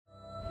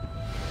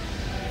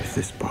If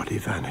this body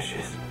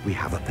vanishes, We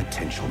have a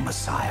potential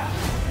messiah.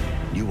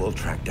 You will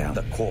track down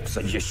the corpse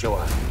of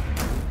Yeshua.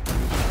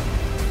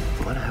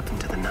 What happened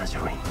to the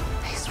Nazarene?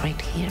 He's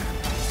right here.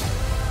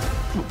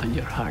 Open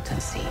your heart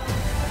and see.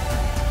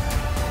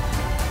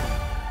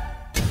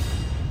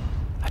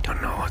 I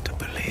don't know what to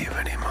believe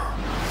anymore.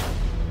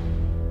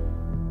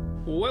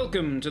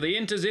 Welcome to the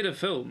Enter Z of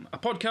Film, a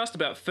podcast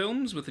about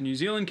films with a New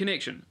Zealand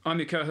connection. I'm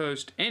your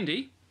co-host,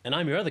 Andy. And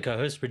I'm your other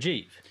co-host,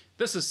 Rajeev.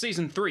 This is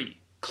Season 3,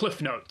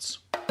 Cliff Notes.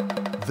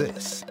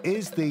 This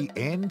is the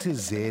N to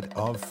Z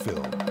of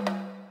Film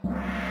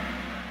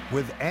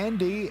with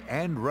Andy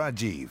and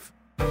Rajeev.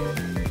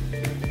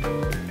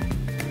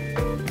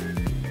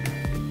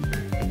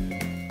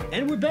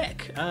 And we're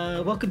back.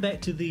 Welcome back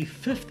to the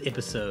 5th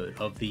episode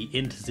of the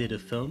N to Z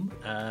of Film.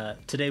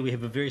 Today we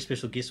have a very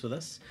special guest with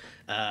us,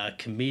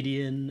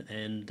 comedian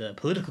and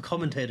political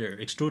commentator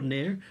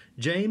extraordinaire,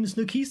 James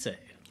Nokise.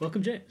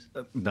 Welcome, James.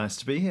 Nice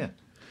to be here.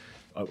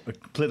 A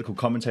political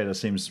commentator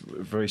seems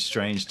very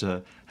strange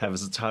to have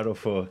as a title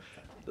for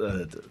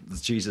the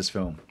Jesus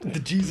film. The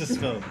Jesus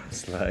film.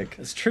 It's like...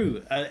 It's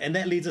true. And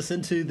that leads us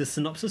into the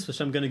synopsis,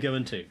 which I'm going to go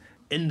into.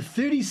 In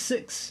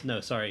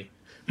 33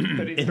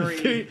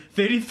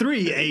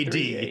 AD,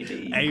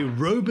 a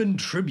Roman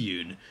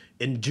tribune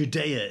in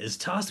Judea is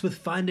tasked with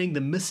finding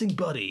the missing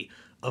body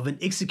of an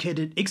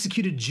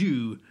executed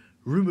Jew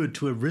rumored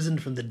to have risen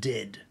from the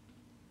dead.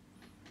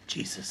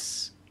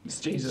 Jesus. It's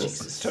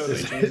Jesus. It's totally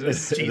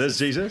Jesus. There's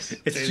Jesus?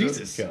 It's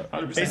Jesus.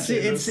 100%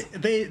 Jesus.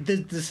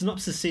 The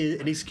synopsis says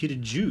an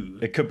executed Jew.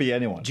 It could be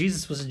anyone.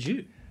 Jesus was a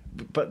Jew.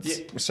 But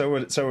so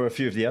were a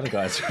few of the other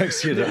guys who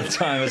executed at the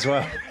time as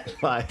well.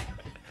 Like,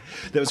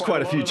 there was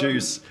quite a few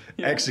Jews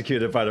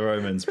executed by the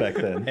Romans back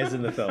then. As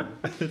in the film.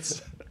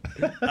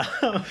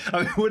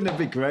 I mean, wouldn't it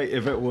be great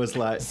if it was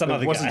like... Some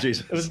other wasn't guy.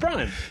 Jesus. It was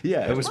Brian.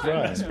 Yeah, it was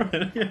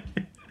Brian.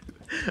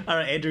 All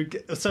right, Andrew.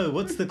 So,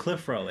 what's the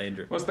cliff roll,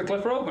 Andrew? What's the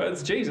Cliff Roll?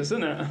 It's Jesus,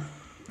 isn't it?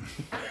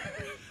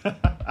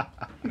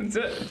 That's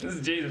it. This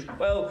is Jesus.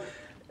 Well,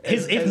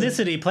 His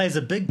ethnicity plays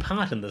a big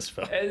part in this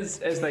film. as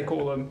they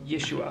call him,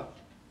 Yeshua.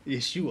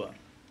 Yeshua.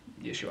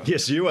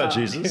 Yes, you are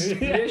Jesus.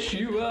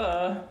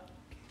 Yeshua.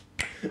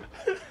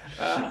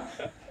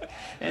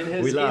 And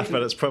his We laugh,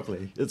 but it's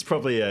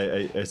probably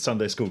a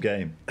Sunday school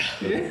game.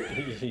 You're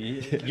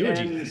And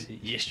Jesus.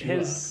 Yeshua.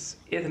 his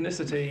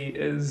ethnicity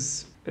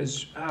is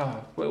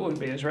well, it wouldn't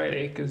be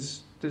Israeli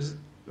because there's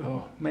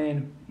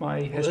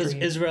my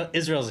history.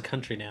 Israel's a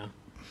country now.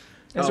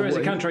 Israel's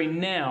a country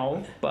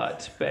now,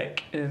 but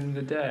back in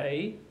the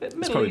day, It's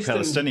probably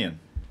Palestinian.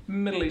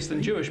 Middle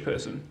Eastern Jewish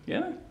person.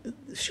 Yeah.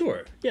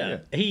 Sure, yeah.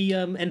 He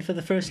and for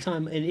the first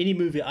time in any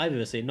movie I've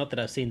ever seen, not that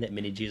I've seen that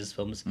many Jesus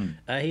films,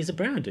 he's a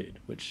brown dude,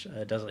 which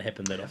doesn't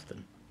happen that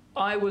often.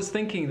 I was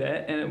thinking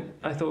that, and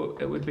I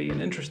thought it would be an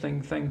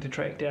interesting thing to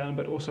track down,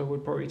 but also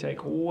would probably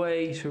take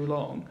way too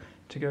long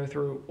to go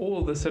through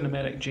all the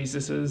cinematic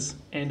Jesuses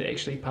and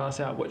actually pass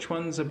out which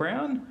ones are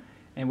brown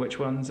and which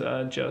ones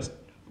are just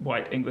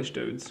white English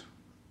dudes.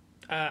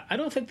 I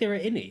don't think there are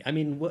any. I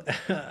mean,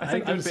 I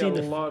think there'd be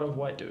a lot of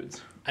white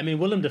dudes. I mean,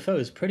 Willem Dafoe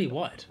is pretty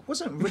white.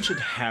 Wasn't Richard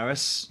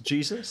Harris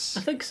Jesus?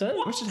 I think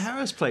so. Richard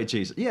Harris played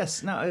Jesus.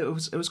 Yes, no,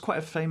 it was quite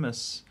a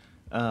famous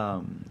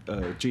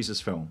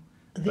Jesus film.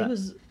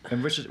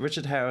 And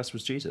Richard Harris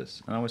was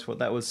Jesus, and I always thought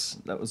that was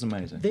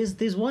amazing.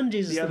 There's one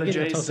Jesus. The other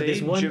JC,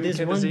 there's one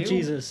Caviezel?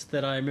 Jesus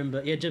that I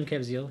remember. Yeah, Jim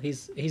Caviezel.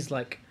 He's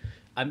like,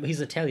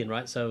 he's Italian,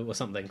 right? So or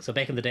something. So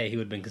back in the day, he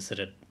would have been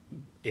considered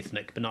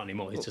ethnic, but not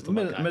anymore. He's just a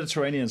white guy.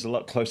 Mediterranean's a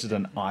lot closer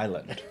than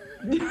Ireland.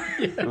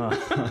 They're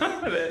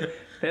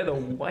the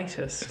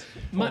whitest.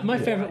 My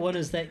favourite one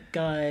is that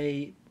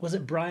guy. Was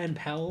it Brian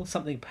Powell?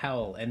 Something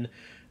Powell, and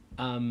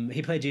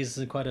he played Jesus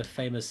in quite a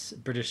famous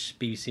British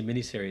BBC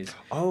miniseries.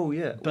 Oh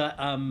yeah. But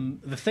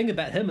the thing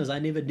about him is, I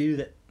never knew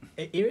that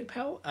Eric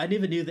Powell. I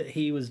never knew that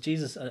he was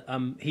Jesus.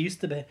 He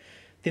used to be.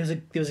 There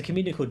was a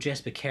comedian called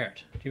Jasper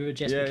Carrot. Do you remember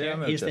Jasper Carrot?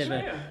 Yeah, he used to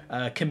have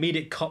a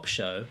comedic cop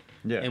show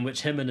in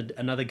which him and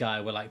another guy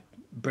were like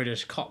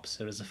British cops.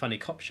 It was a funny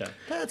cop show.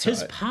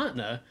 His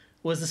partner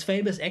was this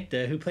famous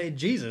actor who played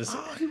Jesus.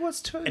 Oh, he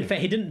was too. In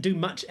fact, he didn't do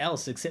much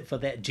else except for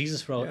that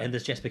Jesus role and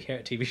this Jasper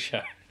Carrot TV show,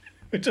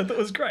 which I thought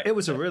was great. It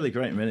was a really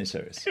great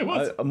miniseries. It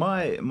was.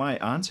 My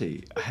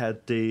auntie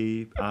had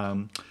the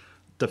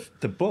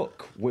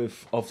book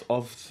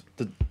of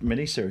the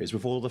miniseries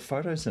with all the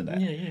photos in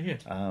it.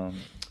 Yeah.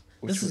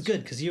 This is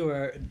good because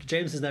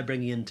James is now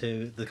bringing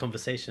into the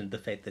conversation the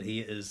fact that he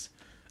is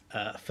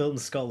a film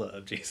scholar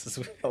of Jesus.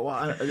 We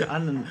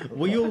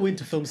all went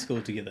to film school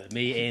together,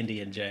 me,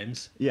 Andy, and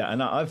James. Yeah,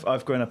 and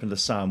I've grown up in the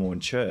Samoan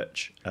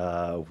church,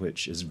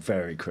 which is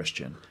very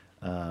Christian,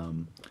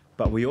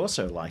 but we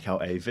also like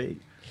our AV.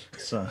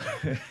 So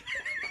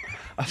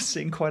I've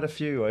seen quite a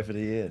few over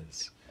the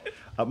years.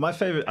 I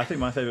think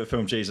my favorite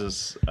film,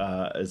 Jesus,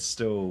 is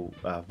still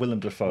Willem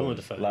Dafoe,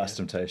 Last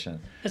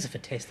Temptation. That's a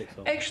fantastic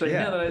film. Actually,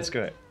 it's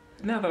great.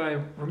 Now that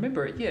I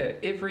remember it,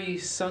 every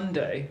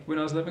Sunday when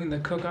I was living in the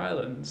Cook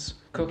Islands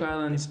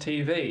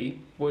TV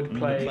would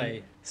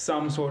play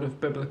some sort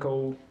of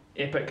biblical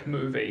epic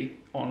movie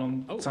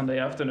on Sunday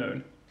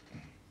afternoon.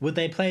 Would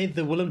they play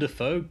the Willem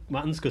Dafoe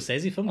Martin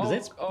Scorsese film?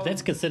 Because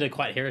that's considered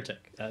quite heretic.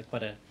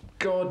 Quite a.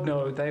 God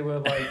no, they were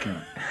like.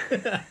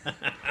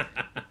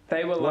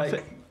 They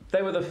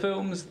were the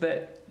films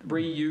that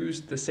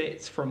reused the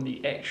sets from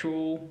the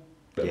actual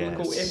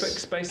biblical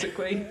epics,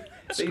 basically.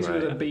 These were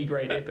the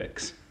B-grade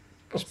epics.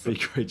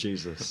 B-grade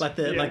Jesus. Like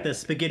the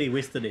spaghetti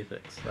western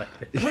epics.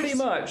 Pretty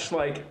much,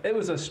 like, it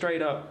was a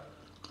straight-up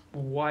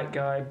white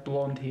guy,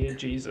 blonde-haired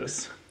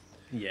Jesus.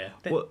 Yeah.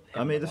 Well,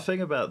 I mean, the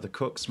thing about the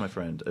Cooks, my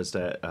friend, is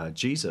that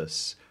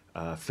Jesus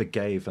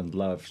forgave and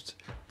loved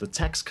the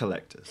tax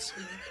collectors.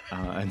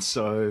 And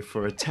so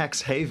for a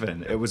tax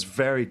haven, it was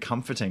very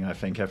comforting, I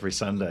think, every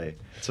Sunday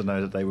to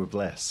know that they were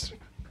blessed.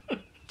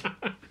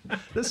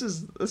 This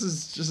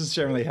is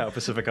generally how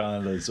Pacific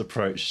Islanders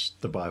approach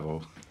the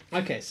Bible.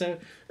 Okay, so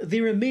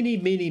there are many,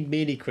 many,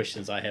 many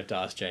questions I have to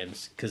ask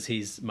James, because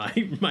he's my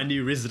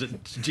new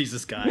resident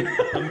Jesus guy.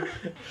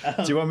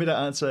 Do you want me to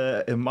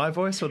answer in my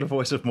voice or the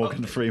voice of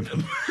Morgan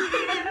Freeman?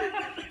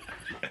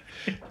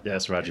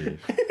 Yes, Rajeev.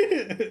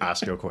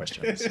 Ask your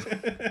questions.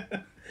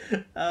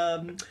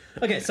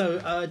 Okay,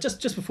 so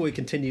just before we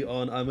continue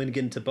on, I'm going to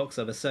get into box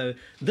office. So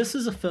this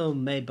is a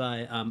film made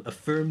by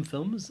Affirm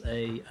Films,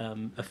 a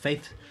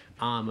faith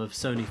arm of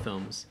Sony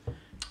Films.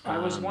 I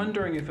was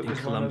wondering if it was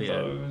Colombia.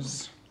 one of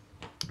those.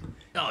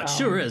 Oh, it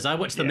sure is. I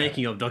watched the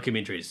making of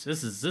documentaries.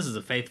 This is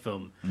a faith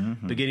film,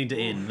 beginning to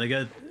end. They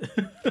go.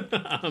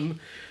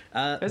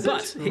 Is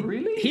it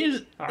really?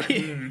 Here's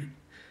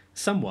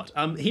somewhat.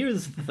 Here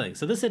is the thing.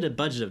 So this had a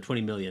budget of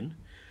 20 million.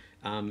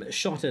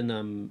 Shot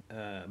in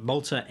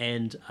Malta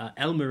and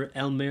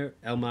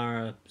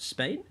Elmira,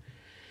 Spain.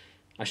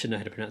 I should know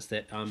how to pronounce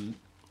that.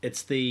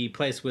 It's the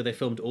place where they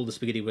filmed all the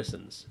spaghetti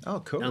westerns.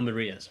 Oh, cool.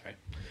 Almeria, sorry.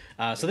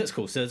 So that's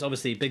cool. So it's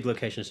obviously big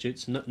location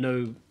shoots.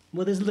 No,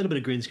 well, there's a little bit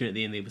of green screen at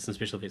the end there with some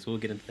special effects. We'll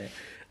get into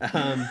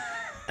that.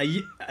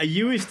 A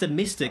US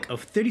domestic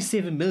of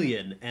 37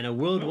 million and a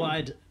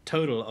worldwide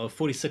total of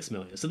 46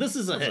 million. So this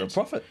is a hit. A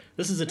profit.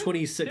 This is a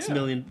 26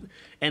 million.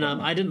 And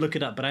I didn't look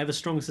it up, but I have a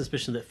strong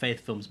suspicion that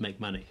faith films make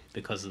money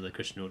because of the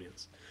Christian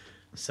audience.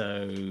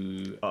 So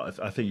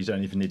I think you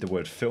don't even need the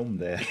word film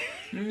there.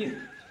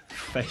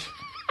 Faith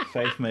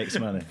makes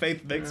money.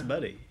 Faith makes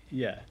money.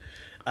 Yeah,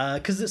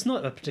 because it's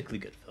not a particularly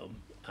good film.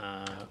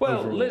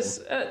 Well, overall.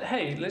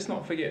 let's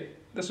not forget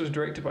this was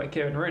directed by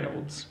Kevin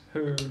Reynolds,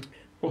 who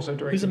also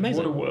directed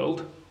amazing.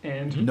 Waterworld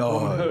and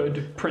Robin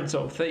Hood, Prince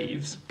of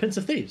Thieves. Prince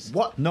of Thieves.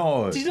 What?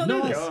 No. Did you not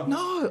know this?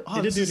 No.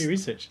 You didn't do any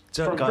research.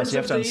 From Guys, Prince you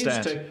have of to Thieves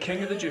understand. to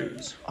King of the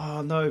Jews.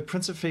 Oh no,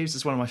 Prince of Thieves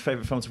is one of my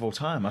favourite films of all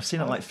time. I've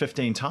seen it like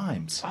 15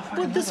 times.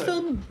 Well, this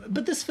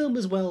film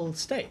is well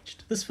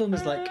staged. This film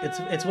is like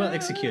it's well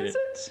executed. Is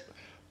it?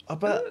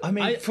 But I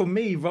mean, for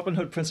me, Robin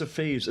Hood, Prince of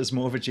Thieves is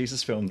more of a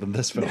Jesus film than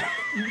this film.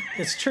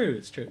 It's true.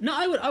 It's true. No,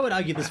 I would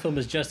argue this film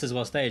is just as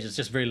well staged. It's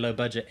just very low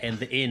budget, and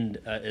the end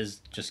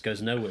just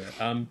goes nowhere.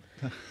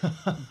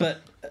 But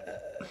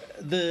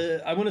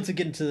I wanted to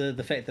get into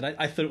the fact that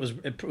I thought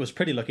it was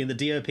pretty looking. The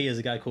DOP is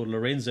a guy called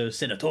Lorenzo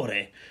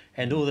Senatore,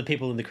 and all the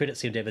people in the credits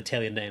seem to have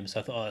Italian names.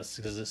 So I thought, it's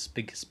because it's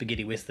big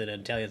spaghetti western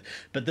and Italians.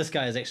 But this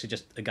guy is actually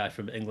just a guy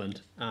from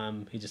England.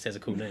 He just has a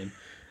cool name.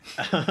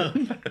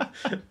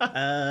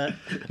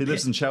 He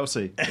lives in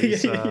Chelsea.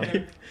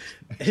 The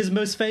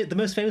most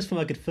famous film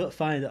I could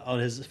find on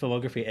his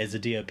filmography as a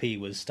DOP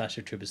was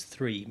Starship Troopers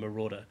 3: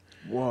 Marauder.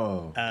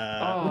 Whoa.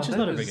 Which is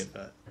not a very good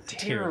film.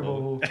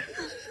 Terrible.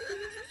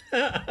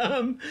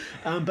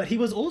 But he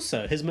was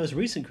also, his most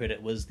recent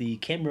credit was the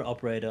camera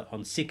operator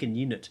on second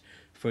unit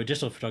for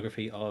additional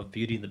photography of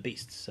Beauty and the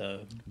Beast.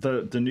 So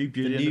the new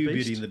Beauty and the Beast?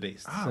 Beauty and the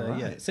Beast. Oh, so, right.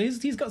 yeah. So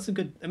he's got some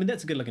good, I mean,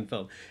 that's a good looking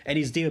film. And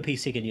he's DOP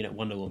second unit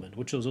Wonder Woman,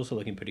 which was also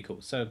looking pretty cool.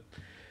 So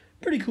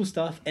pretty cool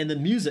stuff. And the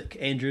music,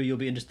 Andrew, you'll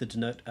be interested to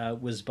note,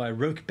 was by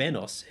Roque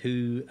Banos,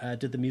 who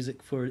did the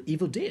music for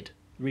Evil Dead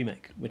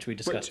remake, which we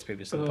discussed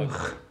previously. On the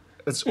podcast.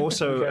 It's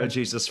also a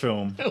Jesus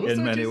film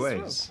in many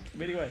ways.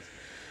 Many ways.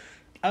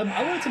 I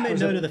wanted to make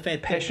note of the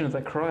fact Passion of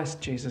the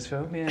Christ Jesus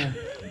film, yeah.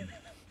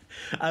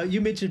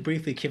 You mentioned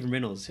briefly Kevin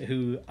Reynolds,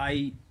 who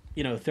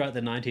throughout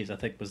the 90s, I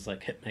think was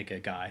like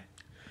hitmaker guy.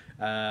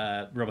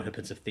 Robin Hood,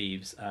 Prince of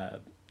Thieves,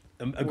 a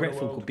great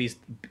film called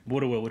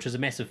Waterworld, which was a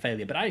massive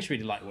failure, but I actually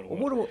really like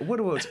Waterworld.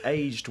 Waterworld's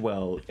aged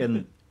well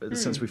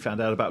since we found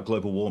out about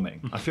global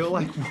warming. I feel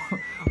like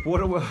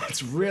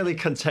Waterworld's really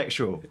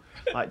contextual.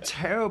 Like,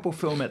 terrible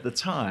film at the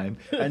time,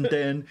 and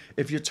then,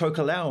 if you're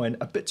Tokelauan,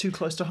 a bit too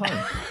close to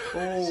home.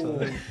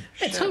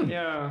 It's home.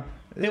 Yeah.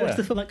 They watch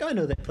the film like, I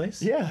know that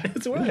place. Yeah.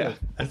 It's a world.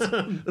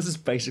 This is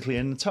basically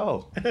in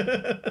Atoll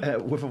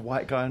with a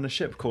white guy on a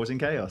ship causing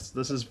chaos.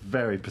 This is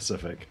very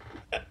Pacific.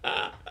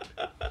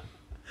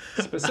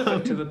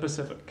 Specific to the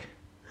Pacific.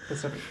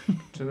 Pacific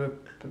to the...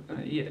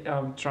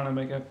 I'm trying to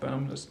make it, but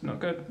I'm just not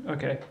good.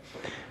 Okay.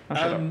 I'll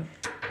shut up.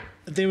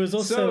 There was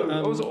also...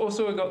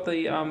 also got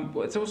the...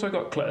 it's also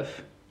got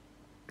Cliff.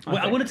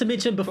 I wanted to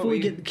mention before we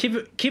get...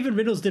 Kevin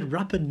Reynolds did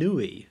Rapa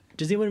Nui.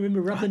 Does anyone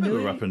remember Rapa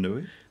Nui? Rapa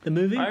Nui. The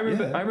movie? I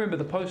remember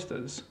the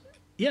posters.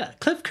 Yeah,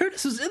 Cliff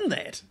Curtis was in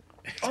that.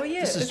 Oh,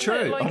 yeah. This is Isn't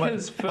true. that like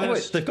his first... Oh,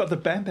 wait, they've got the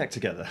band back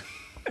together.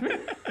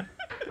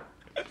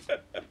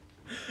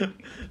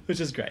 Which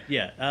is great.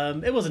 Yeah,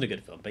 it wasn't a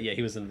good film, but yeah,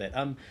 he was in that.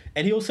 And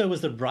he also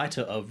was the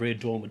writer of Red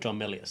Dawn with John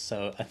Milius,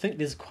 so I think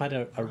there's quite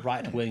a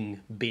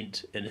right-wing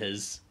bent in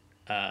his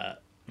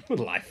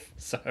life.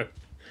 So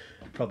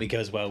probably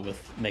goes well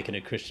with making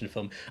a Christian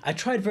film. I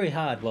tried very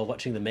hard while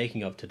watching the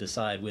making of to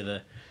decipher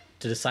whether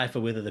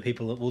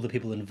all the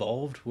people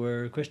involved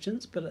were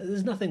Christians, but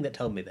there's nothing that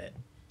told me that.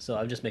 So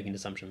I'm just making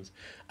assumptions.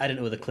 I don't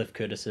know whether Cliff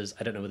Curtis is.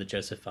 I don't know whether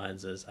Joseph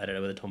Fiennes is. I don't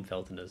know whether Tom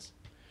Felton is.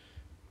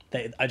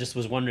 I just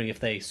was wondering if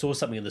they saw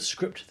something in the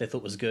script they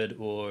thought was good,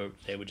 or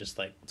they were just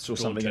like saw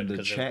something in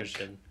the check.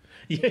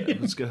 Yeah, it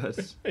was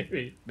good.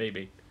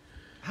 maybe.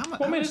 How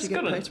much? Well, I mean, do you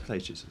get paid to play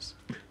Jesus?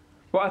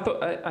 Well,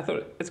 I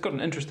thought it's got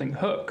an interesting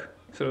hook,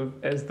 sort of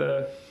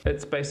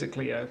it's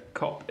basically a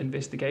cop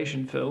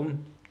investigation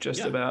film, just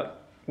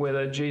about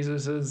whether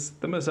Jesus is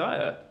the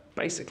Messiah,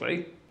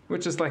 basically,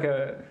 which is like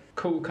a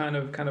cool kind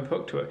of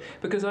hook to it.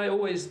 Because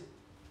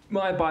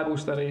my Bible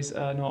studies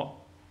are not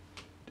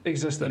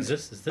existent,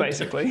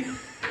 basically.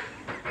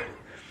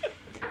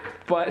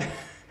 But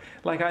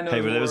like I know.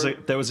 Hey,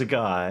 but there was a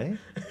guy.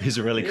 He's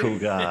a really cool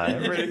guy.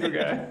 A really cool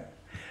guy.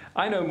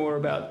 I know more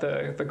about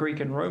the Greek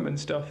and Roman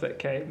stuff that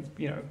came,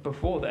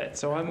 before that.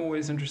 So I'm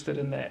always interested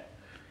in that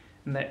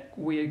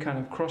weird kind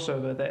of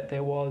crossover that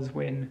there was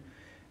when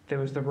there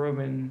was the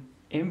Roman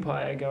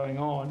Empire going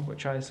on,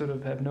 which I sort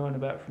of have known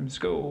about from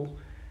school,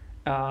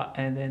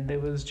 and then there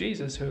was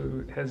Jesus,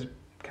 who has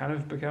kind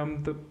of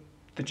become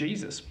the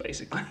Jesus,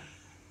 basically.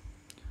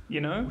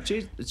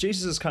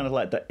 Jesus is kind of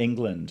like the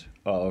England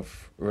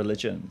of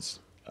religions.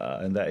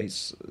 And that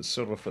he's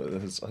sort of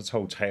his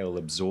whole tale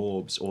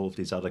absorbs all of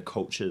these other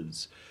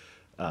cultures'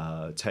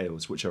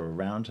 tales which are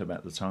around him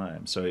at the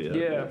time.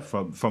 So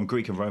from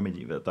Greek and Roman,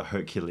 you got the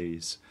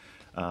Hercules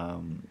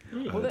tale.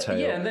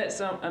 Yeah, and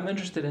that's I'm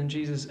interested in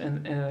Jesus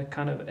in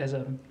kind of as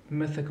a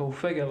mythical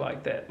figure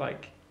like that.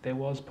 Like there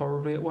was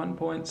probably at one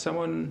point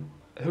someone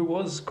who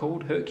was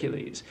called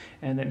Hercules,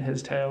 and then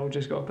his tale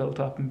just got built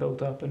up and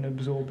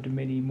absorbed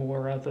many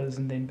more others,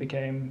 and then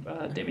became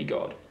a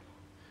demigod.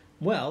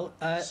 Well,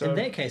 in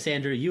that case,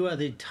 Andrew, you are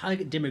the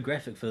target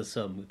demographic for this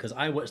film, because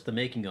I watched the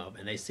making of,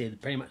 and they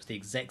said pretty much the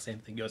exact same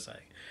thing you're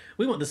saying.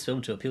 We want this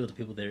film to appeal to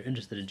people that are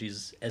interested in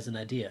Jesus as an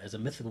idea, as a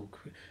mythical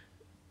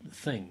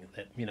thing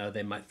that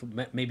they might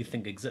maybe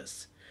think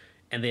exists,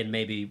 and then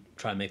maybe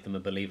try and make them a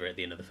believer at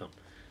the end of the film.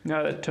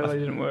 No, that totally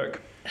didn't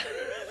work.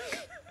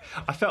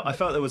 I felt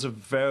there was a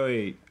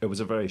very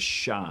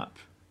sharp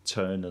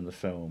turn in the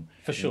film,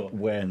 for sure,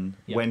 when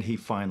he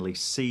finally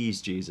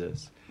sees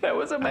Jesus. That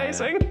was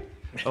amazing.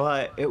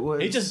 Like it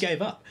was. He just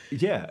gave up.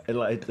 Yeah,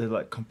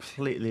 it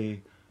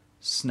completely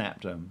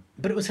snapped him.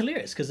 But it was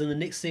hilarious because in the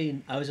next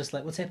scene, I was just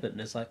like, "What's happened?"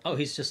 And it's like, "Oh,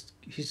 he's just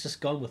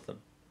gone with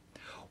them."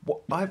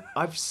 Well,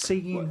 I've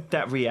seen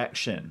that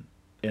reaction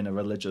in a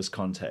religious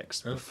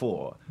context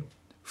before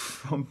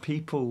from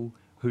people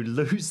who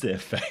lose their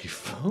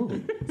faith. Oh.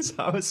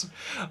 So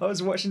I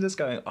was watching this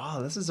going,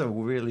 "Oh, this is a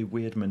really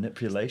weird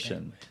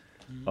manipulation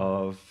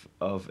of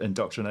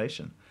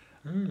indoctrination."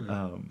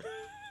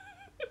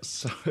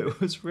 So it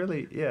was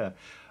really,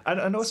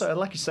 and also,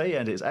 like you say,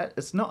 Andy,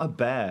 it's not a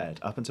bad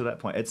up until that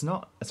point. It's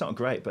not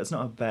great, but it's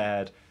not a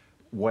bad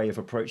way of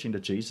approaching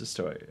the Jesus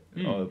story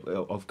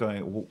of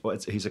going. Well,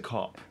 he's a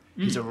cop.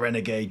 He's a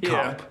renegade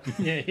cop.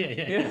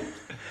 Yeah.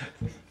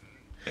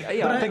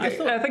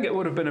 I think it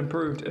would have been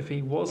improved if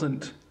he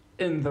wasn't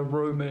in the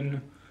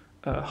Roman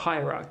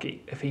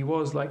hierarchy. If he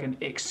was like an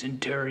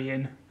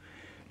ex-centurion,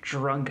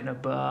 drunk in a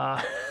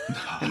bar,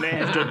 and they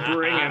have to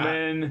bring him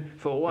in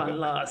for one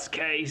last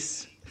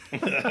case. Do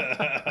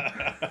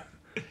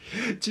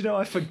you know,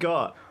 I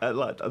forgot. I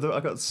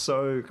got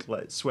so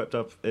swept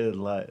up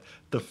in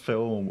the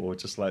film, or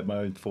just my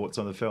own thoughts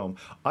on the film.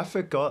 I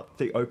forgot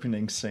the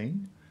opening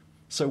scene.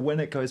 So when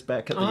it goes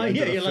back at the end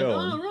of the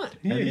film,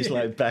 and he's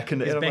back in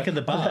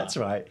the bar. Oh, that's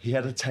right. He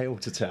had a tale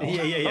to tell.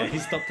 Yeah. He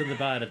stopped in the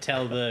bar to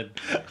tell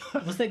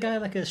was that guy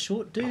like a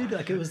short dude?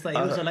 Like it was like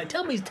he was like,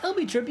 tell me,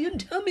 Tribune,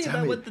 tell me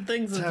about what the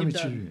things that you've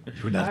done. You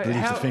would not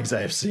believe the things I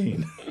have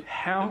seen.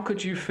 How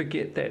could you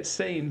forget that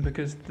scene?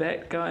 Because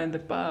that guy in the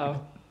bar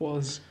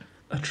was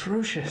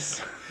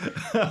atrocious.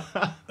 He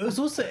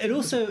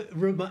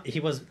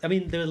was. I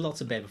mean, there were lots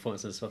of bad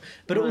performances as well,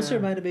 but it also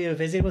reminded me of.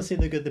 Has anyone seen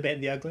The Good, the Bad,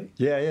 and the Ugly?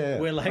 Yeah.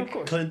 Where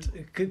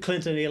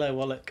Clint and Eli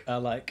Wallach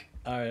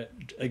are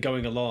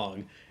going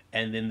along,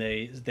 and then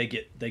they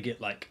get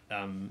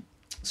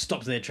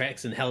stopped in their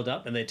tracks and held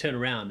up, and they turn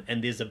around,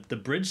 and there's the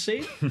bridge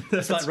scene.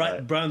 It's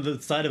right around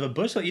the side of a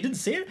bush. You didn't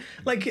see it.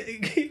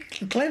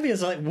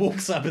 Clavius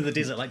walks up in the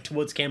desert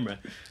towards camera,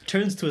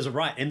 turns to his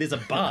right, and there's a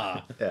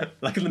bar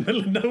in the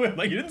middle of nowhere.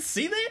 You didn't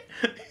see that.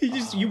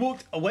 You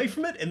walked away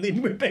from it and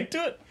then went back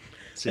to it.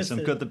 See,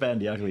 some Good, the Bad, and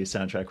the Ugly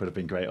soundtrack would have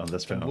been great on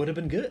this film. Would have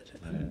been good.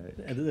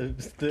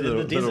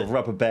 Little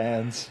rubber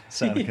bands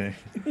sounding.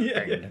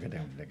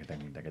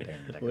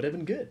 Would have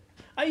been good.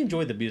 I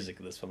enjoyed the music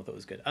of this film. I thought it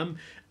was good.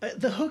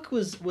 The hook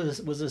was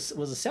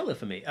a seller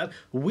for me.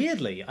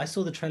 Weirdly, I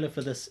saw the trailer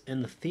for this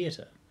in the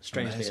theatre.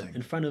 Strangely,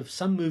 in front of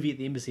some movie at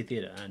the Embassy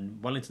Theatre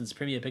and Wellington's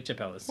Premier Picture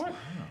Palace. What?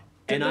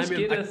 Did And this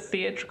get a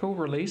theatrical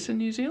release in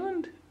New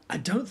Zealand? I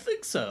don't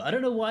think so. I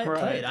don't know why it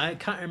played. I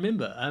can't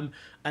remember.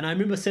 And I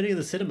remember sitting in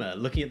the cinema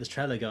looking at this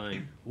trailer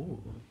going,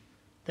 ooh,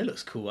 that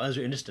looks cool. I was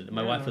really interested. And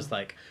my wife was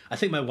like, I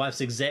think my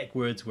wife's exact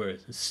words were,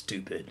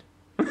 stupid.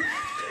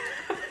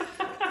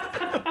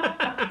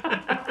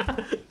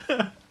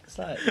 It's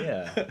like,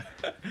 yeah.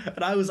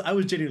 And I was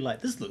genuinely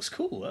like, this looks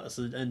cool.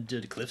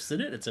 And Cliff's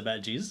in it. It's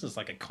about Jesus. It's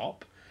like a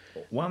cop.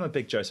 Well, I'm a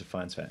big Joseph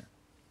Fiennes fan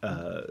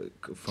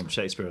from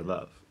Shakespeare in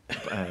Love.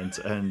 And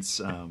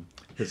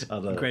his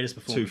other Greatest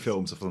two performance.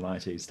 films of the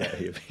 90s that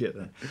he appeared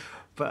in.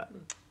 But,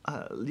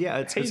 yeah,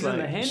 it's He's like...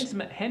 in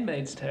the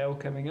Handmaid's Tale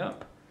coming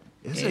up.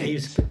 Is And,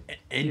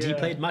 he? he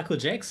played Michael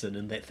Jackson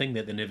in that thing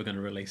that they're never going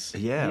to release.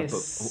 Yeah,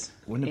 Yes.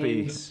 but wouldn't it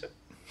be...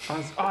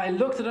 I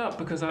looked it up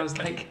because I was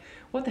like,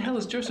 what the hell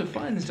has Joseph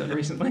Fiennes done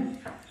recently?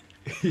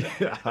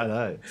 Yeah, I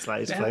know. It's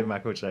like he's played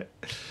Michael Jackson.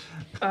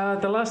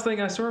 The last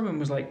thing I saw him in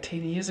was like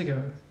 10 years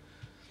ago.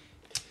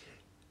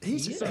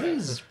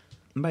 He's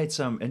made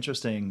some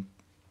interesting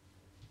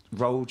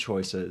role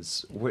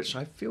choices, which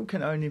I feel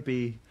can only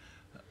be...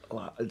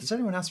 Does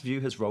anyone else view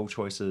his role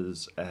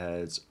choices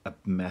as a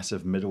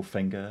massive middle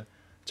finger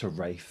to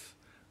Rafe?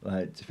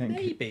 Like, do you think...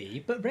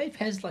 Maybe, but Rafe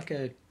has like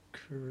a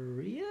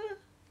career?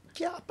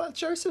 Yeah, but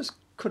Joseph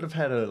could have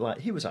had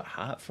he was a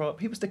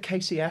heartthrob. He was the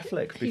Casey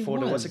Affleck before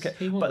there was a...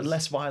 He was. But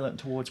less violent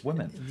towards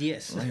women.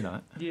 Yes. You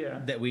know, Yeah.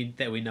 That we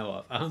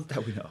know of.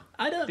 that we know.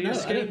 I don't The know.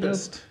 I don't know.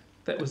 Escapist.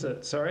 That was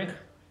it, sorry.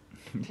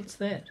 What's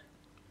that?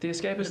 The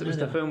Escapist, it was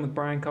the film with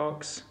Brian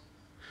Cox.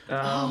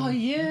 Oh,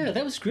 yeah,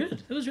 that was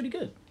good. That was really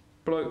good.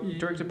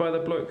 Directed by the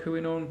bloke who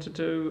went on to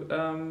do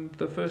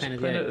the first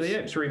Planet of the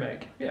Apes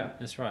remake. Yeah.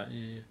 That's right,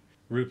 yeah.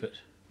 Rupert.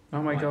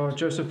 Oh my god,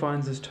 Joseph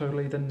Fiennes is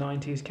totally the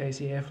 90s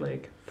Casey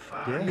Affleck.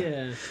 Fuck.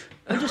 Yeah.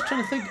 I'm just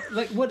trying to think,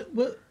 like, what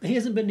he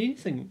hasn't been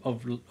anything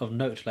of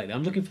note lately.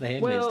 I'm looking for the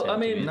Handmaid's Tale. Well, I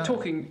mean, No.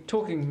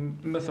 talking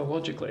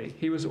mythologically,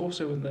 he was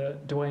also in the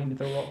Dwayne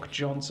 "The Rock"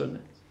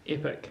 Johnson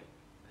epic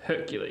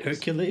Hercules.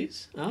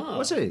 Hercules? Oh.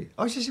 Was he?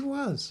 Oh, yes, he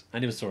was. I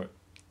never saw it.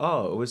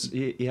 Oh, it was.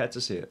 He had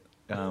to see it.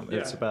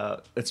 It's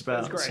about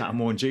great.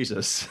 Samuel and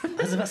Jesus.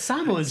 It's about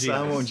Samuel and Jesus.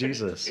 Samuel and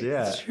Jesus.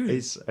 Yeah, true.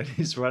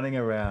 he's running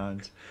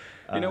around.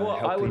 You know what?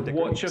 I helping would the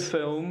watch a Greeks.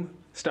 film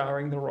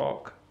starring The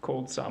Rock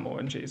called Samuel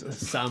and Jesus.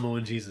 Samuel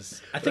and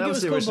Jesus. I think That it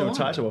was the called original Moana.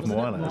 title of Wasn't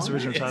it Moana. That's the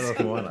original Yes. title of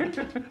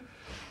Moana.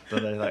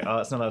 But they're like, oh,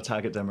 it's not our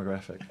target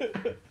demographic.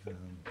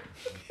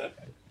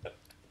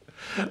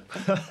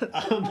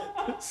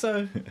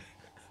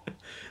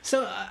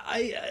 So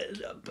I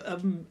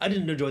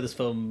didn't enjoy this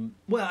film.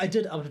 Well, I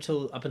did up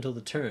until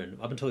the turn,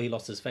 up until he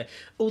lost his face.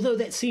 Although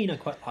that scene I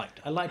quite liked.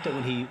 I liked it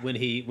when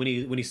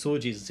he saw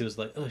Jesus, he was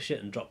like, oh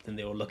shit, and dropped, and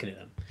they were looking at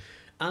him.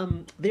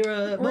 There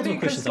are multiple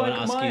questions I want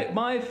to ask you.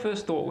 My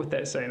first thought with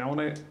that scene,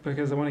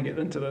 because I want to get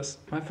into this.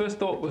 My first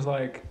thought was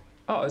like,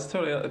 oh, it's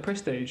totally like the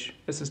Prestige.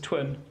 It's his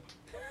twin.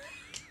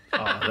 Oh,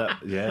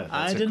 that's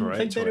I a didn't great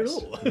think that at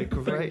twist. all. A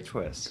great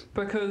twist.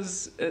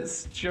 Because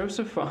it's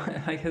Joseph,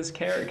 like his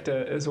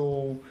character is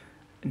all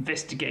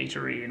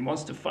investigatory and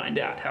wants to find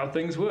out how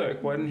things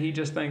work. Why didn't he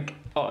just think,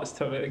 oh, it's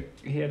totally,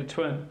 he had a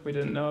twin we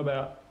didn't know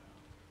about?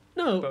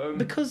 No,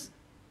 because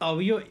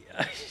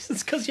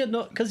it's because you're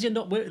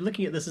not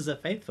looking at this as a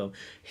faith film.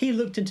 He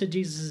looked into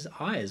Jesus'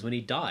 eyes when he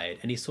died,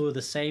 and he saw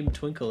the same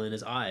twinkle in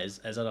his eyes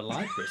as an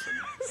alive person.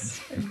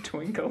 Same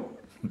twinkle.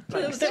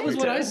 That was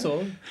what I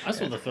saw. I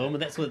saw the film,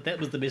 and that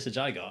was the message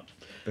I got.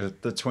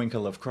 The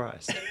twinkle of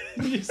Christ.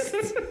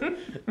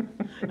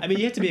 I mean,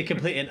 you have to be a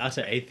complete and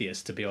utter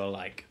atheist to be all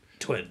like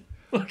twin.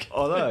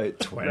 Although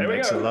twin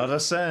makes a lot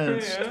of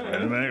sense. Yeah.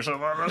 Twin makes a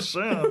lot of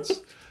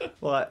sense.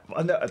 Like,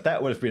 I know,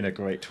 that would have been a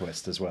great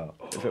twist as well.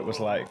 If it was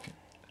like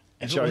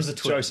If it was a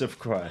twin. Joseph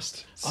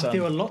Christ.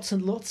 There were lots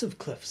and lots of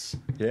cliffs.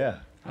 Yeah.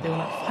 There were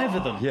like 5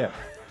 of them. Yeah.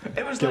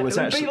 It was There like was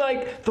it would actually- be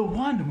like the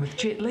one with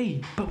Jet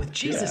Li, but with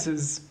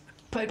Jesus's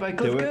played by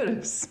Cliff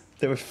Curtis.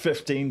 There were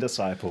 15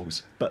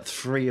 disciples, but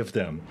 3 of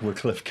them were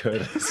Cliff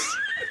Curtis.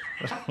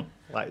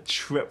 Like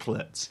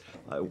triplets.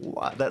 Like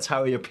what? That's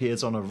how he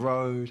appears on a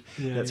road.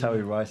 That's how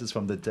he rises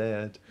from the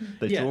dead.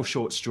 They draw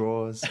short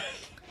straws.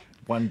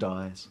 One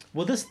dies.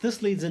 Well,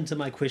 this leads into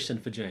my question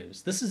for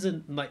James. This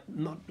isn't like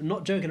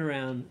not joking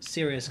around,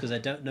 serious, because I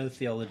don't know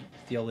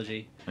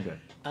theology.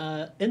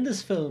 Okay. In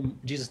this film,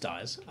 Jesus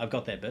dies. I've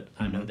got that bit.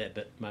 I know that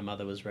bit. My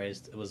mother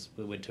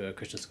we went to a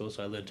Christian school,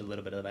 so I learned a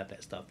little bit about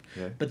that stuff.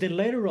 Yeah. But then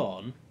later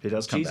on, He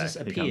does come Jesus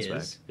back. appears He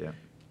comes back. Yeah.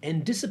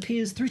 and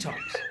disappears 3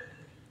 times.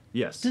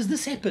 Yes. Does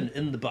this happen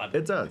in the Bible?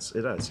 It does.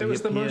 It does. It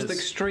was the most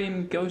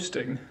extreme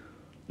ghosting.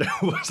 It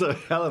was a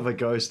hell of a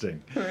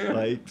ghosting.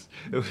 Like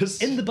it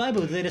was In the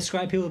Bible, they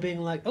describe people being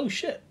like, "Oh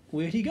shit,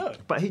 where'd he go?"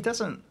 But he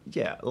doesn't.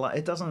 Yeah, like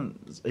it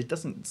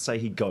doesn't say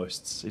he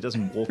ghosts. He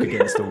doesn't walk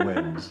against the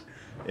wind.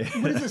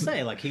 What does it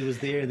say? Like he was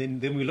there, and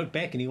then we look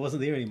back, and he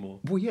wasn't there anymore.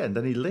 Well, yeah, and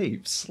then he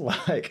leaves.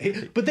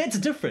 Like, But that's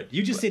different.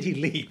 You just said he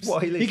leaves. well,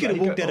 he leaves. He could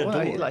have walked out a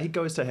door. Like he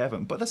goes to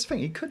heaven. But that's the thing.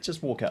 He could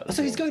just walk out. The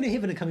So he's door. going to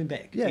heaven and coming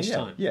back each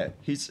time. Yeah,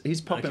 he's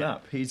popping Okay.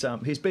 up.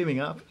 He's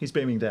beaming up. He's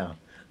beaming down.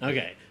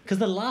 Okay, because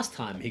the last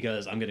time he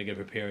goes, I'm going to go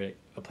prepare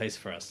a place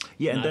for us.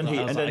 Yeah, and then he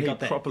got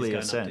that. properly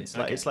He's going ascends. up to-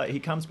 Like okay. it's like he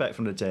comes back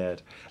from the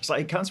dead. It's like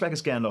he comes back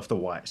as Gandalf the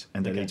White,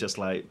 and then he Okay. just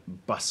like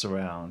busts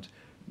around,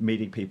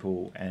 meeting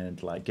people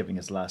and like giving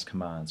his last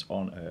commands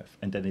on Earth,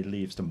 and then he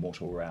leaves the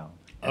mortal realm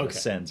and Okay.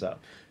 ascends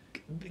up.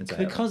 into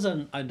heaven. Because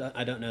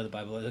I don't know the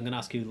Bible, I'm going to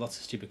ask you lots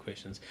of stupid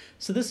questions.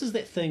 So this is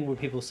that thing where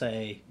people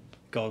say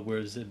God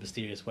works in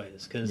mysterious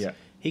ways, because Yeah.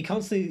 he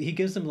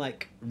gives them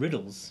like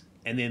riddles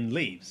and then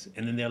leaves,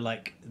 and then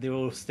they're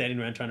all standing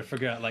around trying to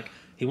figure out, like,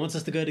 he wants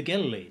us to go to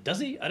Galilee. Does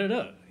he? I don't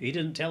know. He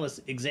didn't tell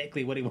us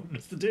exactly what he wanted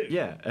us to do.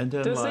 Yeah, and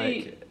then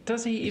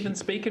Does he even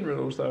speak in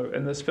riddles though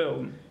in this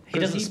film? He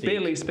doesn't He speak.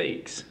 barely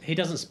speaks. He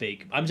doesn't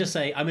speak. I'm just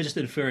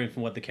inferring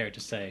from what the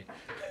characters say.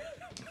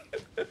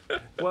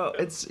 well,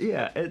 it's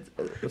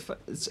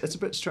a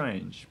bit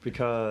strange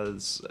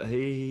because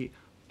he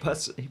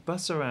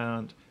busts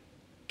around,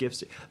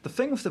 gives the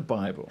thing with the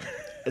Bible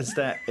is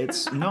that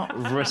it's not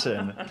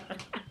written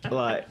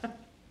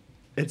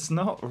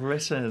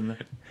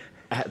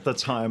at the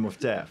time of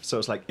death. So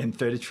it's like in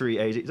 33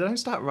 AD. They don't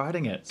start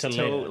writing it Till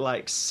till later.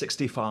 like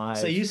 65.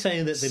 So you're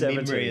saying that the 70.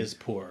 memory is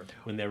poor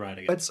when they're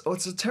writing it?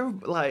 It's a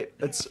terrible, like,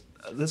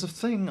 there's a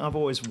thing I've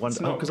always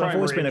wondered, not because I've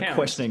always been primary a accounts.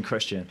 questioning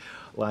Christian.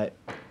 Like,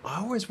 I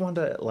always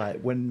wonder,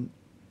 like, when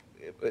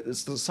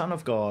it's the Son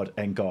of God,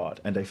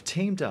 and they've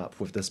teamed up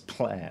with this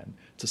plan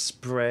to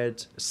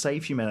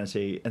save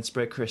humanity and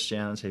spread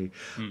Christianity,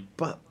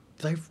 but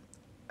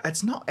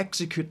it's not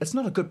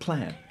a good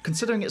plan,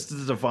 considering it's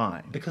the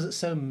divine. Because it's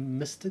so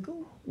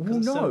mystical? Well,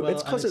 it's no, so well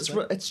it's because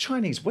unexplained? it's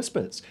Chinese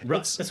whispers. Right,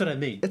 It's, that's what I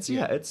mean. It's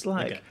it's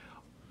like, Okay.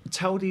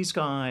 tell these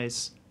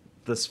guys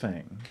this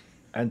thing,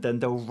 and then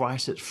they'll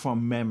write it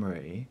from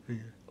memory,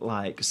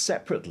 like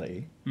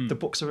separately. The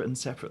books are written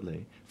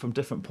separately from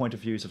different point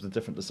of views of the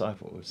different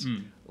disciples,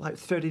 like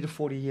 30 to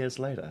 40 years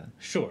later.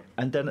 Sure.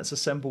 And then it's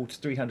assembled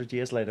 300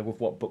 years later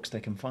with what books they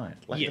can find.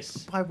 Like Yes.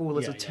 the Bible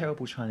is Yeah, a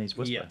terrible Chinese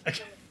whisper. Yeah.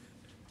 Okay.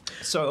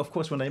 So of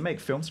course, when they make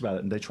films about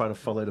it and they try to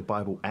follow the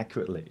Bible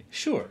accurately,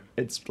 Sure.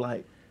 it's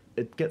like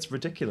it gets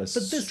ridiculous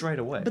straight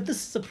away. But this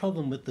is the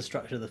problem with the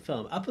structure of the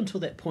film. Up until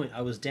that point,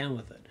 I was down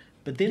with it.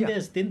 But then Yeah.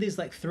 there's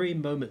like 3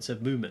 moments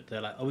of movement. They're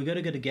like, oh, we got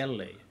to go to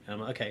Galilee. And I'm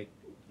like, okay,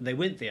 they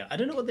went there. I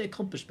don't know what they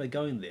accomplished by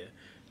going there.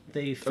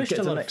 They fished Get a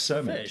to the lot next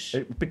of sermon. fish.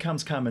 It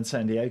becomes Carmen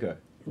San Diego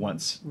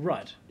once.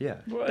 Right. Yeah.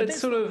 Well, But it's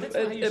sort of that's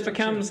not how you it structure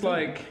becomes a film.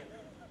 like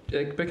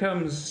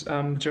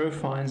Joe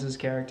Fiennes'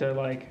 character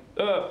like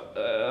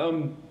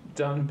I'm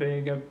done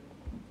being a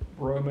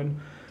Roman.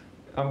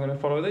 I'm going to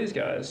follow these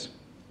guys.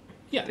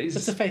 Yeah,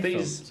 it's a faith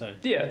film. So.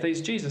 Yeah,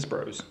 these Jesus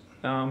bros.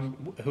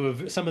 Some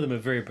of them are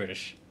very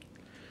British.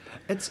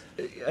 It's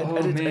Oh,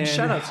 and man.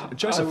 shout out to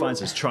Joseph I-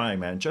 Fiennes is trying,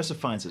 man. Joseph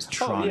Fiennes is Oh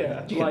trying.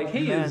 yeah, Yeah, like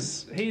he man.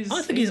 is. He's.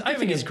 I think he's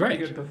giving a pretty great.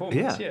 good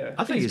performance. Yeah. Yeah.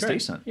 I think he's great.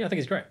 decent. Yeah, I think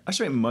he's great. I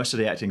think most of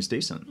the acting's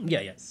decent. Yeah.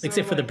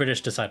 Except for the like-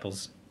 British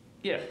disciples.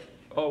 Yeah.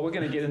 Oh, we're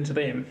going to get into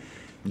them.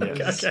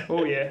 Okay.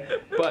 Oh yeah.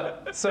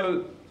 But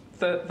so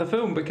the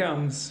film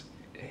becomes,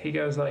 he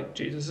goes like,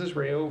 Jesus is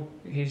real.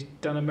 He's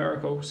done a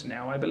miracle, so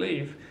now I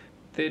believe.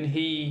 Then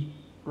he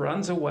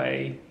runs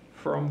away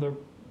from the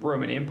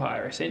Roman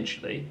Empire.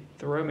 Essentially,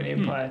 the Roman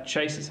Empire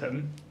chases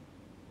him,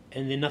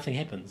 And then nothing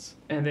happens.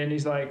 and then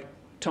he's like,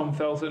 Tom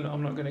Felton,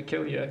 I'm not going to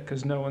kill you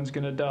because no one's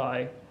going to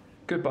die.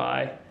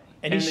 Goodbye.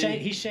 And then-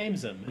 he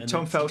shames him. And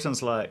Tom that's-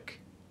 Felton's like,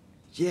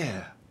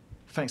 yeah,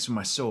 thanks for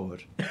my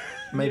sword.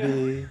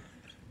 Maybe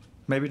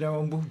no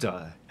one will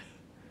die.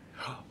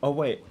 Oh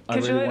wait, I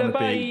Catch you really want later, to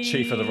be bye.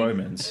 chief of the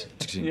Romans.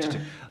 Yeah.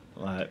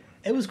 Like,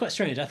 It was quite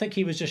strange. I think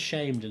he was just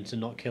shamed into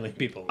not killing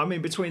people. I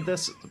mean, between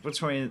this and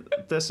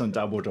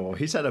Dumbledore,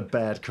 he's had a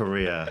bad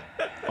career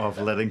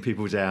of letting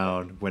people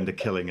down when the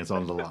killing is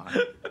on the line.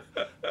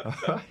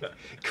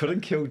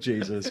 Couldn't kill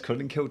Jesus,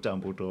 couldn't kill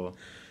Dumbledore.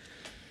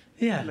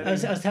 Yeah, I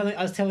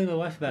was telling my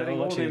wife about it. Letting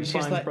while all watching them it. She's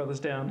Fiennes like, brothers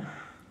down.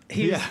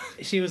 Yeah.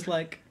 She was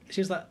like,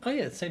 oh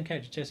yeah, the same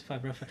character, Joseph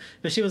Fiennes Raphael.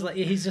 But she was like,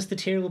 yeah, he's just a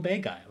terrible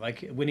bad guy. Like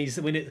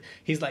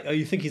he's like, oh,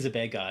 you think he's a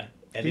bad guy,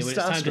 and He's then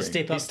when it's time to starscream.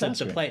 step He's up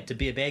to the starscream. plate to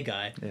be a bad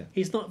guy, Yeah.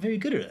 he's not very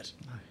good at it.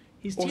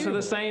 He's Also terrible.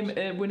 the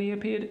same when he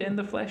appeared in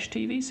the Flash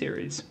TV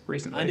series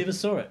recently. I never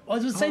saw it. Oh,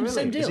 it was the same really?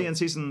 same deal. Is he in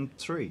season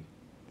 3?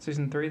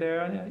 Season 3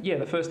 there? Yeah,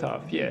 the first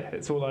half. Yeah,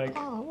 it's all like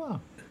Oh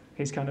wow.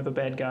 he's kind of a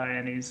bad guy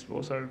and he's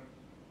also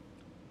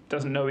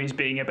doesn't know he's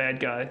being a bad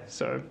guy.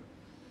 So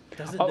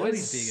Doesn't know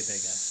it's he's being a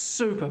bad guy.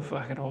 super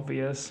fucking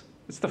obvious.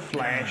 It's the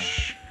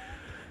Flash.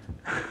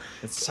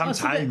 It's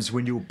sometimes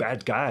when you're a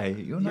bad guy,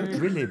 you're not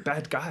really a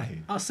bad guy.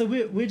 Oh, so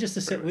we just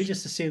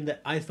assumed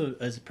that I thought it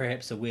was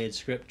perhaps a weird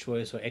script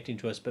choice or acting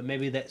choice, but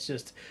maybe that's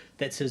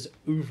his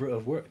oeuvre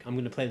of work. I'm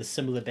going to play the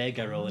similar bad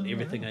guy role in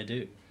everything I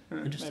do.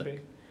 Interesting. Maybe.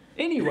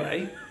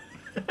 Anyway,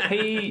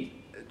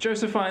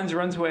 Joseph Fiennes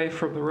runs away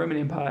from the Roman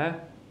Empire,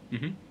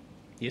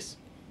 Yes.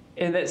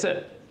 and that's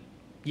it.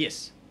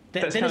 Yes.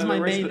 That's That kind is of my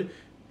the rest main.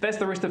 That's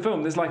the rest of the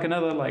film. There's like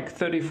another like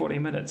 30, 40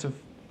 minutes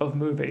of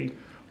movie.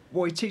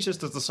 Well, he teaches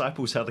the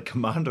disciples how the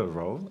commando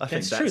roll. I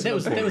think That's true.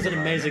 that's That was an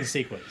amazing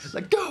sequence.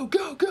 like go,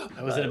 go, go.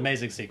 That was an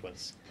amazing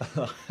sequence.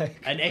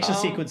 An action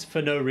sequence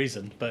for no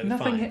reason, but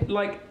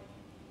fine.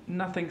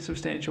 Nothing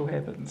substantial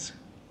happens.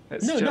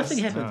 It's No, just, nothing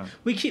happens.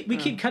 We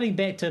keep cutting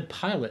back to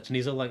Pilate, and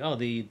he's all like, "Oh,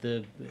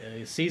 the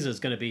Caesar's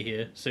going to be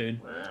here soon."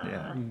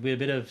 Yeah. We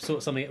better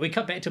sort something. We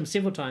cut back to him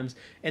several times,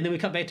 and then we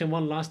cut back to him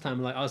one last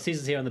time. Like, "Oh,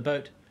 Caesar's here on the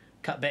boat."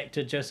 Cut back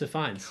to Joseph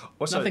Fiennes.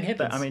 Also, Nothing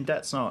happens. I mean,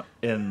 that's not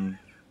in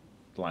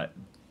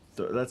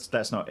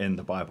that's not in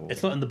the Bible.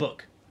 It's not in the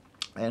book.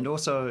 And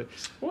also,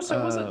 was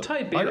it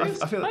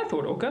Tiberius? I feel like, I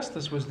thought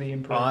Augustus was the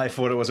emperor. I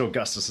thought it was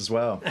Augustus as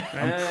well.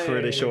 I'm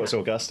pretty sure it's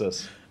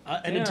Augustus.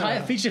 An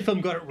entire feature film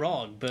got it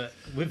wrong, but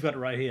we've got it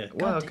right here.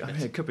 Well, I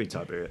mean, it could be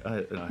Tiberius.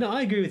 No,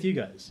 I agree with you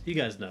guys. You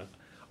guys know.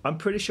 I'm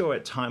pretty sure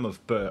at time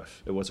of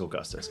birth it was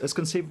Augustus. It's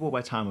conceivable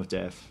by time of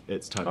death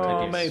it's Tiberius.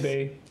 Oh,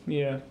 maybe.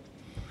 Yeah.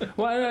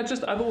 Well,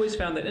 I've always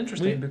found that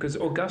interesting because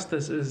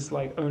Augustus is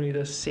like only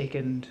the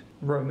second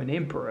Roman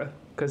emperor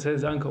because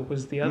his uncle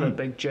was the other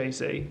big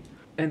JC.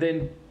 And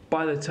then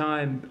by the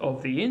time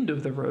of the end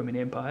of the Roman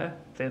Empire,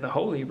 they're the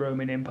Holy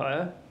Roman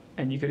Empire,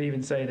 and you could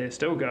even say they're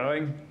still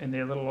going in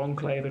their little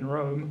enclave in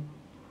Rome,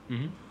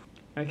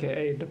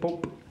 aka the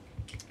Pope.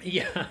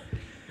 Yeah.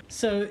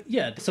 So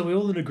we're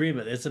all in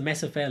agreement. It's a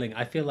massive failing.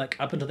 I feel like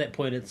up until that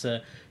point, it's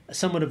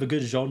somewhat of a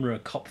good genre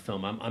cop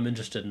film. I'm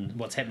interested in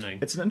what's happening.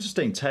 It's an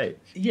interesting take.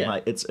 Yeah.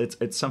 Like,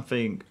 it's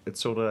something. It's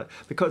sort of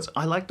because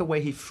I like the way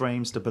he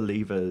frames the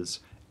believers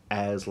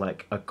as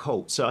like a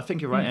cult. So I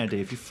think you're right, Andy.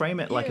 If you frame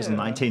it like as a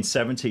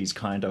 1970s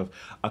kind of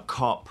a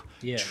cop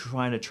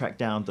trying to track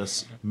down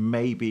this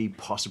maybe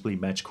possibly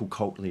magical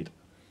cult leader.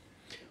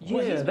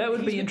 Yeah, that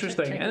would be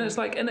interesting. And it's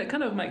like, and it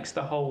kind of makes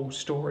the whole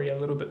story a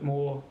little bit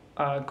more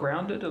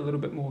grounded, a little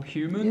bit more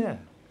human. Yeah.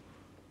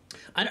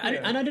 And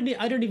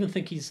I don't even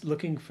think he's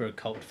looking for a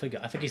cult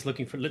figure. I think he's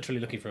literally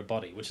looking for a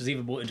body, which is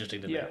even more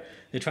interesting to me.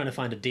 They're trying to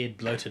find a dead,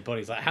 bloated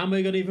body. It's like, how am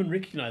I going to even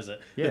recognize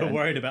it? Yeah. They're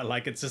worried about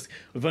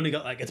we've only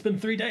got it's been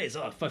 3 days.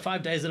 Oh, for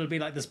 5 days it'll be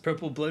like this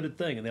purple bloated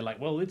thing. And they're like,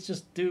 well, let's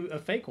just do a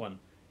fake one.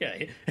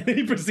 Yeah. And then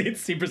he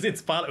presents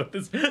Pilate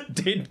with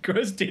this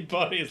gross dead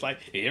body. It's like,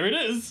 here it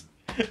is.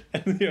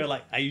 And you're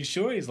like, are you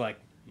sure? He's like,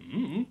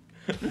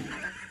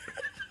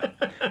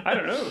 I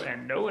don't know,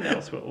 and no one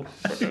else will.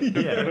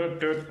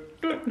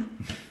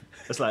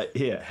 It's like,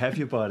 here, have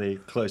your body,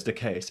 close the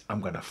case.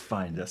 I'm going to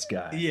find this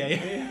guy.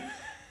 Yeah.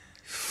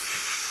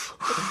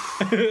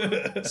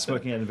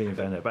 Smoking and being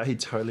vendor, but he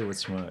totally would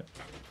smoke.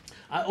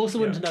 I also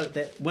wanted to note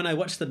that when I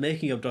watched the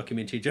making of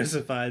documentary,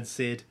 Joseph Fiennes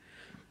said,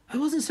 I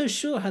wasn't so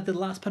sure how the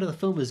last part of the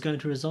film was going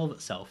to resolve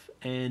itself.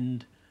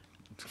 And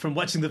from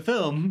watching the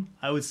film,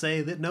 I would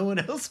say that no one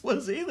else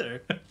was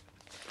either.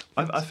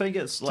 I think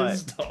it's like,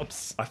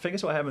 stops. I think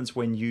it's what happens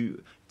when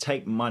you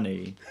take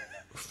money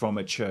from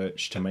a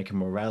church to make a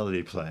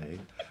morality play,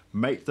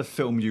 make the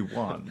film you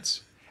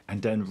want,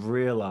 and then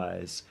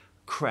realize,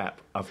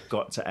 crap, I've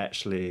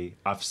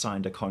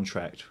signed a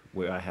contract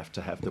where I have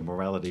to have the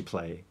morality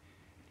play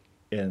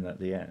in at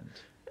the end.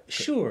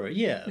 Sure,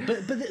 yeah.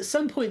 But at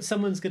some point,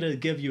 someone's going to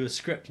give you a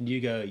script and you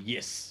go,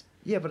 yes.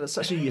 Yeah, but it's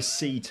such a you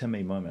see to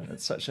me moment.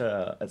 It's such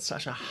a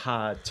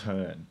hard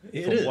turn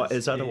what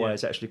is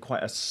otherwise actually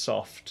quite a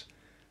soft,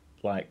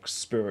 like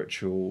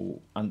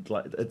spiritual,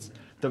 it's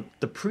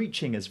the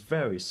preaching is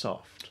very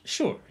soft.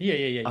 Sure,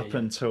 yeah. Up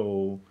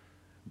until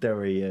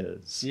there he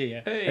is.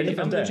 Yeah. Hey, And even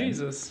I'm the then-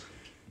 Jesus.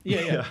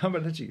 Yeah. I'm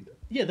a Jesus.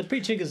 Yeah, the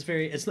preaching is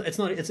very. It's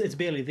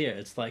barely there.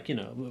 It's like,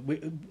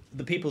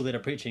 the people that are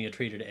preaching are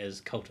treated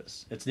as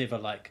cultists. It's never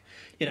like,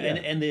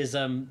 and there's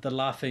the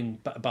laughing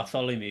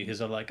Bartholomew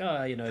who's all like,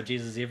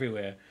 Jesus is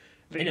everywhere.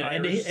 The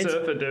Irish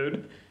surfer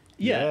dude.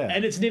 Yeah,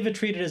 and it's never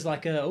treated as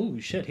like oh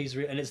shit, he's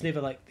real, and it's never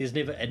like there's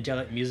never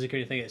angelic music or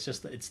anything. It's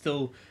just it's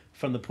still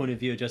from the point of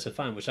view of Joseph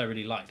Fiennes, which I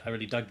really liked. I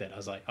really dug that. I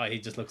was like, oh, he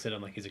just looks at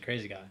him like he's a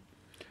crazy guy.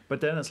 But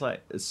then it's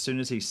like, as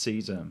soon as he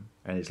sees him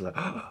and he's like,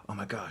 oh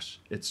my gosh,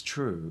 it's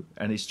true.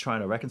 And he's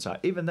trying to reconcile.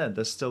 Even then,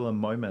 there's still a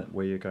moment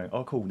where you're going,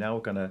 oh, cool, now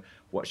we're going to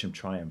watch him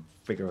try and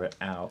figure it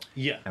out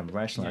and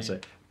rationalize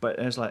it. But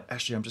it's like,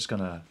 actually, I'm just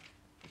going to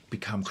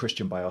become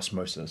Christian by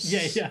osmosis.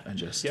 Yeah. And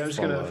just I'm just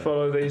going to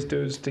follow these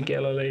dudes to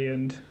Galilee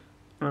and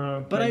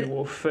maybe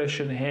we'll fish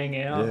and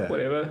hang out,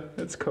 whatever.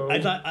 It's cool.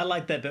 I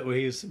like that bit where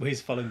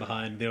he's following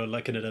behind, they're all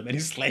looking at him, and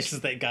he slashes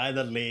that guy in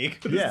the leg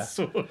with his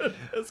sword.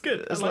 That's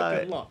good. It's I like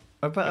that a lot.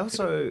 But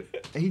also,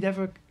 he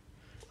never...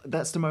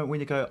 That's the moment when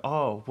you go,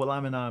 oh, well,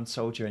 I'm an armed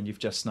soldier and you've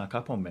just snuck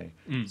up on me.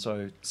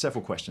 So,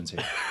 several questions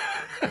here.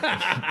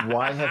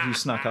 Why have you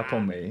snuck up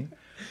on me?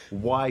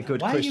 Why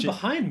Why are you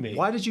behind me?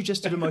 Why did you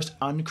just do the most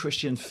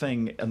unchristian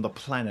thing on the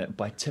planet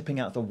by tipping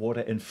out the water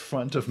in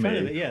front of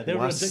me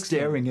while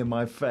staring in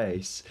my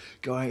face,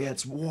 going,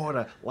 it's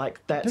water.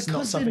 Like, that's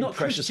not something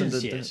precious in the...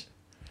 Yet.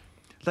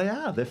 They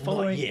are. They're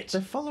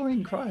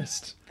following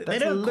Christ. They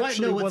don't quite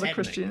know what's happening.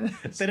 Christian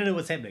is. They don't know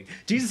what's happening.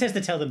 Jesus has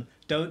to tell them,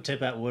 don't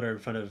tip out water in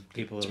front of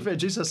people.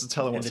 Jesus has to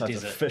tell them what side to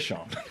fish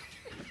on.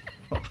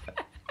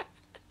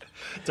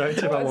 Don't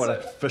tip our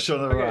water. Fish on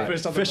the Okay,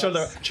 right. fish on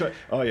the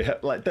Oh, yeah,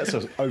 like that's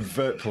an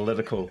overt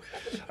political.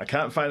 I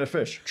can't find a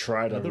fish.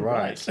 Try to the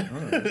right.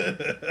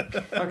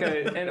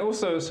 Okay, and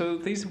also, so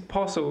these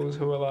apostles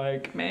who are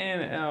like,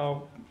 man,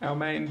 our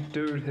main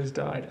dude has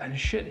died, and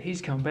shit,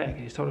 he's come back.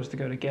 He's told us to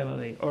go to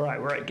Galilee. All right,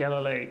 we're at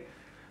Galilee.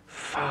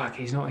 Fuck,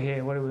 he's not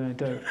here. What are we going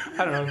to do?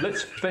 I don't know.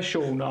 Let's fish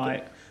all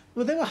night.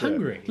 Well, they were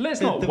hungry.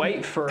 Let's not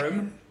wait for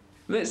him.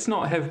 Let's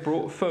not have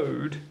brought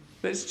food.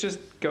 Let's just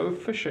go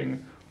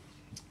fishing.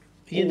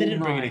 Yeah, they all didn't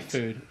bring any night.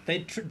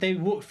 food. They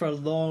walked for a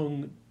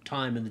long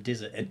time in the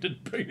desert and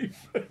didn't bring any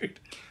food.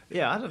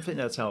 Yeah, I don't think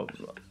that's how.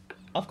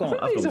 I've I gone.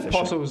 think I've these gone fishing.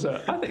 apostles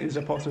are. I think these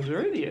apostles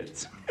are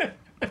idiots.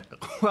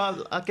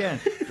 Well, again,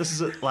 this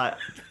is like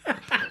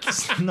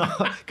it's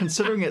not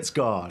considering it's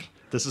God.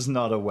 This is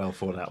not a well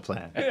thought out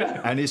plan,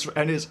 and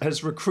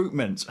his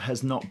recruitment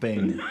has not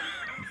been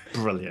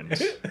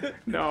brilliant.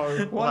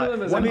 No, one of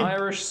them is an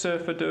Irish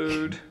surfer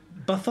dude.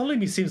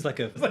 Bartholomew seems like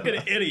an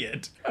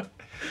idiot.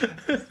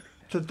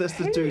 There's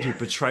the dude who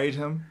betrayed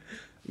him.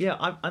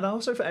 Yeah, and I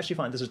also actually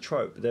find there's a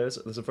trope. There's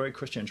a very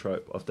Christian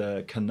trope of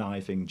the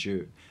conniving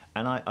Jew,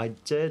 and I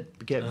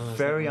did get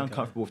very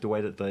uncomfortable with the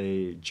way that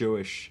the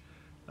Jewish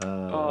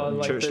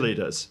like church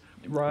leaders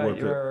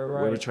Right.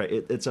 were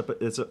betrayed. It's a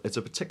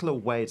particular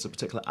way. It's a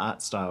particular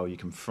art style you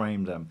can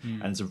frame them,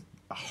 and it's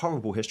a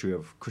horrible history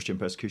of Christian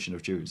persecution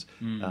of Jews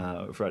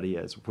throughout the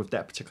years with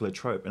that particular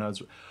trope. And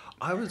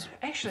I was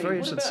Actually, very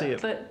what interested to see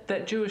about it.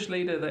 that Jewish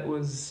leader that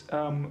was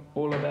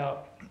all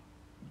about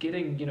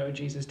getting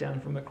Jesus down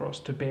from the cross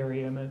to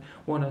bury him and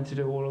wanted to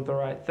do all of the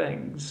right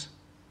things?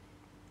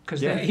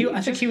 Because I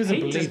think he was a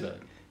believer.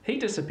 He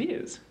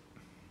disappears.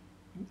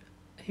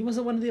 He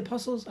wasn't one of the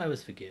apostles? I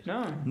always forget.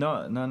 No.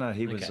 No.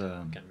 He was.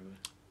 Can't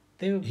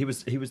remember. He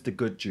was the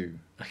good Jew.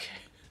 Okay.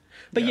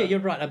 But yeah, you're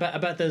right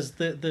about those.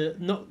 The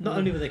not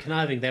only were they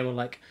conniving, they were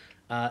like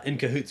in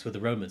cahoots with the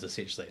Romans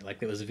essentially.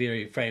 Like it was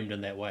very framed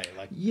in that way.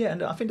 Like Yeah,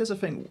 and I think there's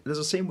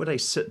a scene where they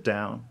sit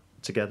down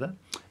together,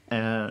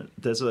 and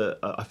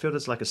I feel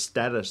there's like a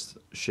status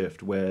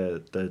shift where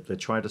they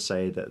try to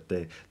say that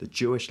the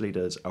Jewish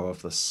leaders are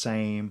of the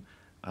same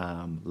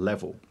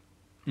level,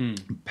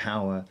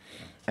 power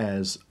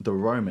as the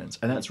Romans,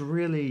 and that's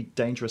really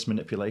dangerous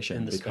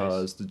manipulation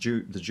because the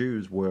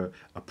Jews were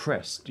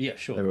oppressed. Yeah,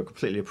 sure. They were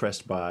completely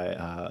oppressed by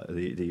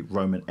the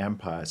Roman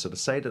Empire. So to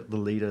say that the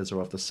leaders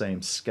are of the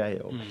same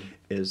scale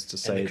is to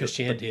say and that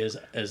Christianity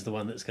is the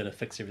one that's going to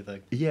fix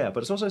everything. Yeah,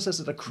 but it also says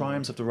that the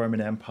crimes of the Roman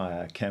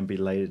Empire can be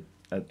laid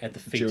at the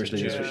feet Jewish of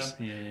leaders Jews.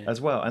 Yeah.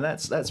 as well, and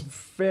that's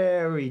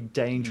very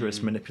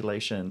dangerous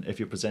manipulation if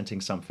you're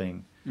presenting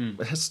something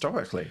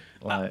historically.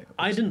 Like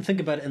I didn't think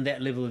about it in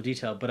that level of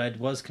detail, but I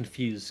was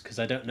confused because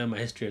I don't know my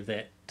history of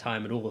that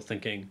time at all.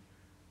 Thinking,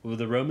 were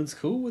the Romans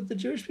cool with the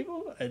Jewish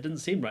people? It didn't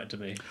seem right to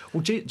me.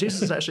 well,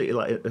 Jesus is actually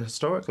like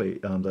historically,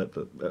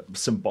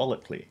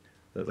 symbolically,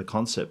 the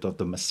concept of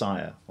the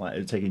Messiah,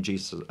 like taking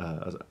Jesus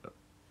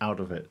out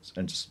of it,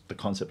 and just the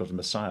concept of the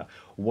Messiah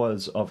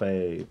was of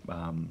a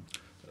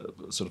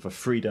sort of a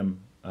freedom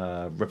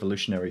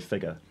revolutionary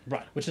figure,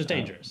 Right, which is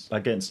dangerous.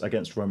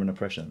 against Roman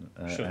oppression,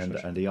 Sure.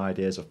 and the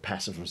ideas of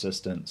passive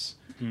resistance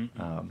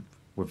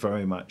were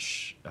very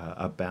much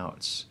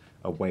about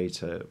a way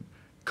to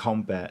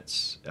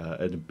combat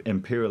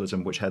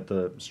imperialism, which had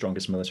the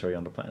strongest military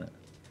on the planet.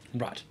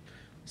 Right.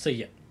 So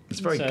yeah, It's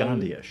very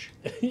Gandhi-ish,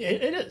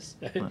 it is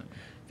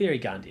very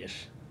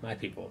Gandhi-ish. My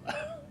people.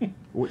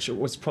 which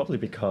was probably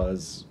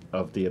because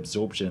of the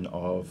absorption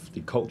of the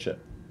culture,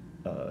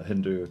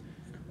 Hindu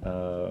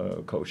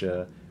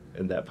culture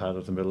in that part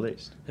of the Middle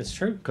East. It's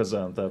true. Because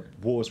the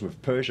wars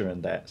with Persia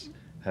and that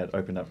had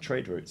opened up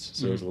trade routes,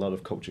 so there was a lot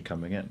of culture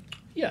coming in.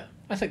 Yeah,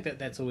 I think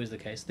that's always the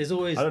case. There's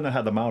always. I don't know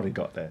how the Maori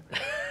got there.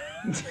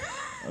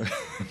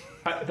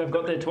 They've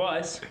got there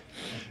twice.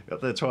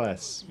 Got there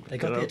twice. They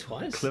got there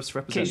twice? Cliff's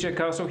represent. Keisha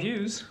Castle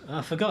Hughes.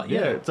 I forgot.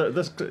 Yeah, Yeah.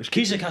 this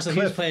Keisha Castle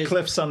Hughes plays.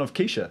 Cliff, son of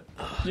Keisha.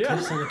 Yeah.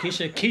 Cliff's son of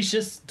Keisha.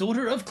 Keisha's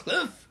daughter of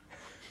Cliff.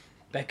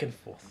 Back and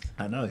forth.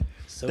 I know.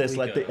 So There's we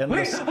like go. the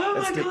endless. Wait, oh my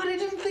it's the, god, I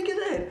didn't think of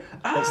that.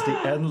 It's the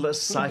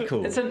endless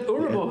cycle. It's an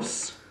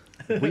Ouroboros.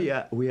 We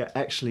are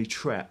actually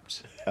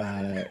trapped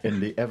in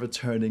the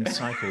ever-turning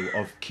cycle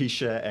of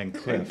Keisha and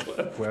Cliff,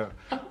 where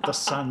the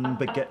son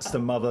begets the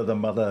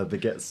mother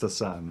begets the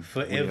son.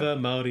 Forever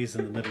Maoris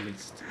in the Middle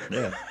East.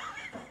 Yeah.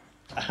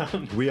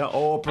 We are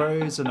all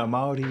bros in a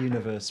Maori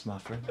universe, my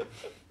friend.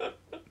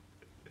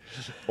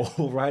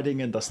 All riding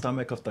in the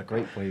stomach of the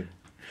great wave.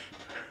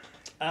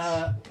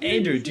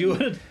 Andrew, do you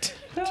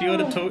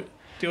want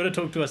to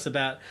talk to us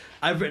about?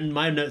 I've written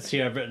my notes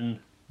here. I've written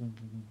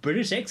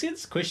British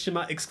accents? Question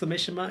mark!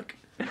 Exclamation mark!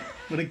 You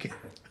want to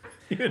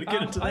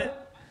get into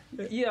that?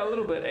 Yeah, a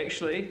little bit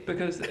actually,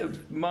 because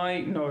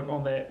my note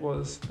on that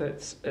was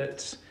that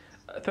it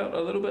felt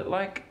a little bit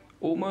like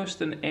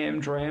almost an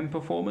Amdram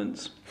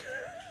performance.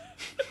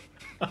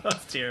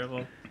 That's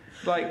terrible.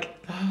 Like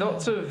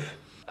lots of.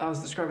 I was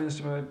describing this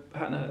to my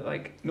partner,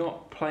 like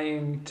not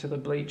playing to the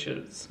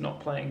bleachers, not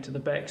playing to the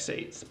back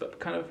seats, but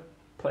kind of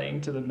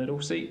playing to the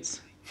middle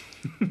seats.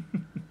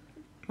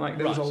 Like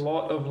there was a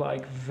lot of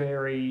like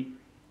very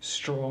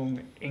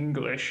strong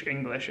English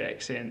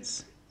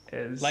accents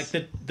as Like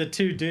the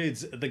two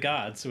dudes, the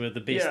guards, were the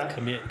best Yeah.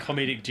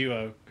 comedic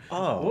duo.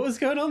 Oh, What was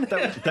going on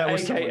there? that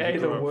was AKA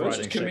the worst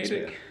writing comedic.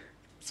 Shakespeare.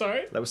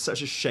 Sorry? That was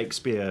such a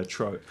Shakespeare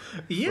trope.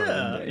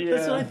 Yeah, from-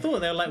 that's what I Yeah. thought.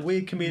 They were like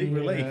weird comedic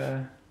relief.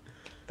 Yeah.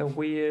 The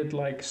weird,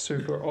 like,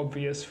 super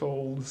obvious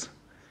falls.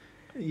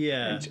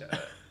 Yeah.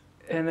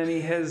 And then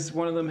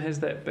one of them has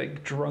that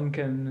big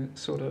drunken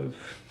sort of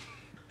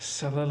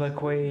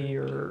soliloquy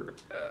or...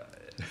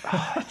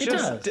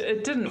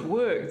 It didn't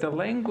work. The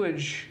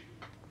language...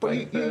 But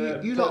like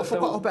you lot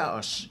forgot about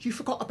us. You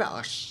forgot about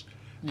us.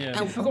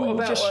 Yeah. I forgot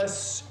about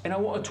us, and I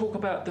want to talk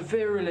about the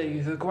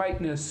verily, the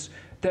greatness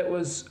that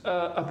was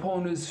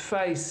upon his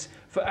face,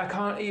 for I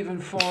can't even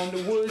find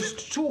the words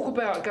to talk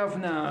about,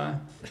 Governor.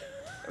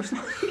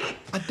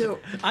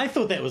 I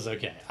thought that was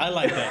okay. I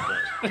like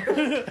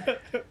that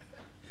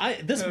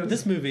bit.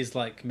 This movie's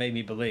like made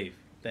me believe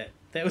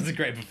that was a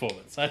great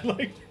performance. I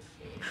like.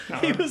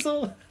 He was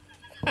all.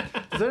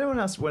 Did anyone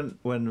else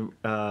when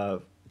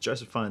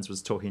Joseph Fiennes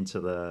was talking to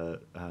the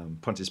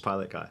Pontius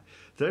Pilate guy?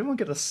 Did anyone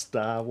get a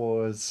Star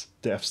Wars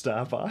Death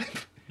Star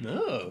vibe?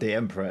 No. The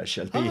Emperor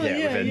shall be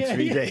here within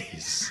 3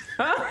 days.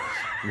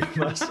 We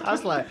must. I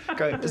was like,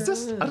 going, are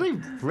they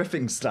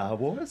riffing Star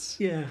Wars?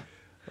 Yeah.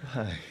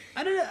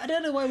 I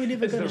don't know why we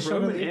never Is got the a shot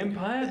of Roman it.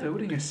 Empire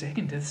building a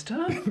second Death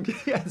Star? Yeah,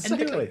 And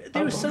exactly.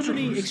 there were so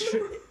many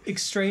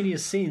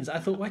extraneous scenes. I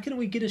thought, why couldn't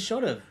we get a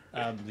shot of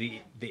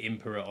the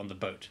Emperor on the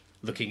boat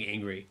looking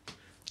angry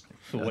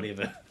for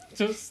whatever?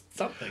 Just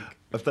something.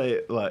 If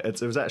they like,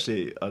 it was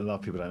actually a lot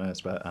of people don't know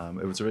this, but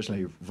it was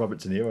originally Robert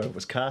De Niro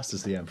was cast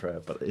as the Emperor,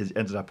 but it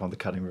ended up on the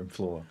cutting room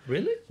floor.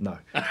 Really? No.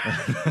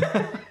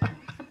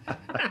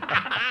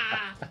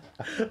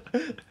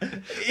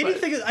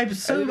 Anything. I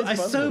so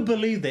possible.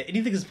 believe that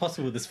anything is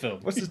possible with this film.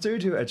 What's the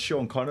dude who had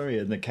Sean Connery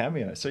in the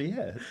cameo? So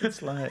yeah,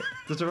 it's like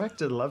the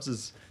director loves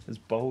his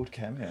bold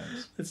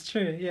cameos. It's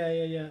true.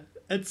 Yeah.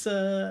 It's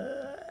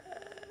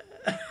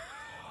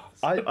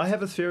I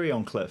have a theory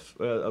on Cliff,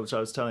 which I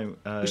was telling.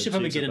 we should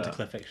probably Jeeves get into about,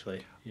 Cliff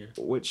actually. Yeah.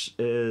 which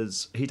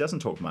is he doesn't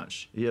talk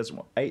much. He has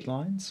what, 8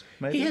 lines,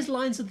 maybe. He has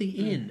lines at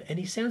the end, and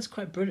he sounds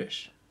quite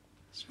British.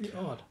 It's really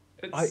odd.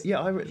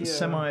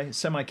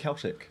 Semi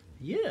Celtic.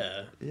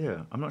 Yeah.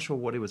 Yeah, I'm not sure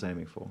what he was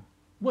aiming for.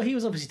 Well, he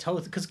was obviously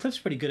told because Cliff's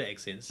pretty good at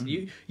accents.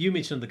 You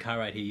mentioned the car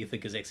ride here. You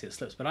think his accent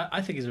slips, but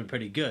I think he's been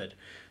pretty good.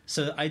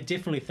 So I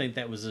definitely think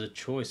that was a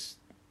choice,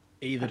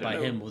 either by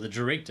him or the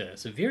director.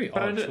 It's a very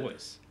odd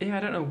choice. Yeah, I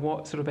don't know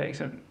what sort of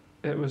accent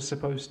it was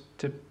supposed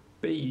to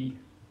be.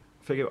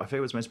 I think it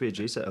was meant to be a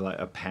G-set, like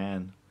a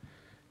pan.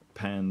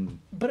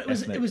 But it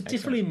was ethnic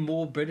definitely accent.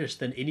 more British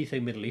than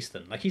anything Middle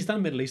Eastern. Like he's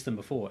done Middle Eastern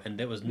before, and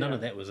there was none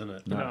of that was in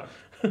it. No.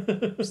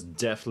 It's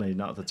definitely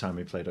not the time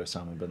he played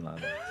Osama bin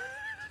Laden.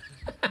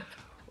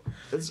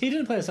 He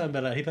didn't play Osama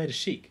bin Laden. He played a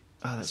sheik.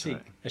 Oh, that's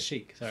right. A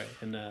sheik. Sorry,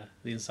 in The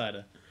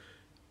Insider.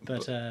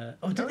 But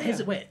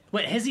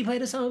has he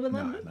played Osama bin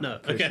Laden? No,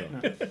 Okay.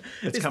 sure.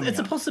 It's coming It's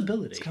a up.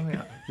 possibility. It's coming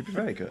up. He'd be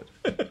very good.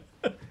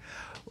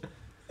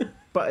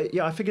 But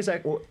yeah, I think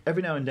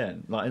every now and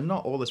then, like in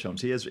not all his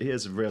films, he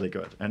is really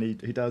good, and he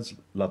does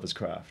love his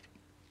craft.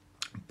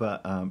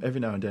 But every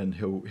now and then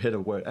he'll hit a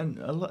word, and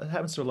it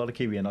happens to a lot of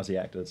Kiwi and Aussie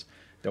actors.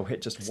 They'll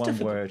hit just one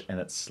difficult. word and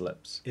it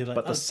slips. You're like,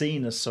 but the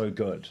scene is so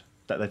good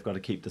that they've got to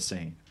keep the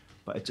scene.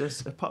 But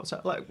it pops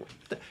out. Like,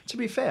 to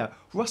be fair,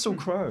 Russell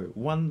Crowe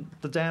won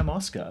the damn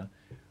Oscar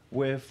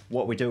with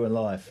What We Do in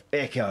Life.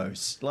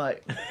 Echoes.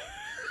 Like,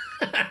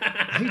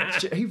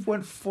 he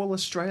went full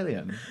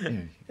Australian.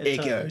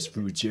 Echoes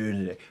from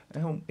eternity.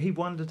 And he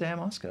won the damn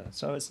Oscar.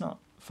 So it's not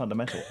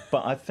fundamental.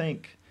 But I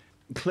think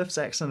Cliff's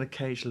accent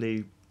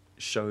occasionally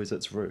shows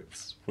its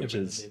roots, which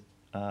is,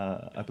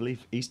 I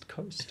believe, East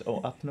Coast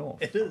or up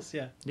north. It is,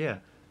 yeah. Yeah.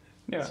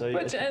 Yeah, So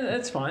and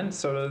that's fine.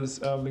 So does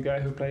the guy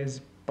who plays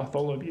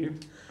Bartholomew.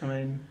 I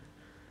mean,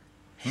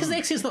 His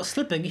accent's not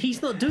slipping.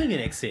 He's not doing an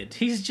accent.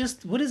 He's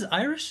just, what is it,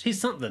 Irish? He's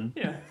something.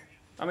 yeah.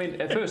 I mean,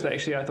 at first,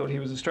 actually, I thought he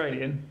was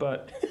Australian,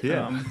 but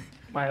Yeah.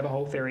 I have a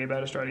whole theory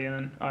about Australian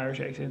and Irish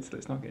accents.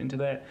 Let's not get into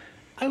that.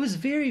 I was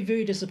very,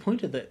 very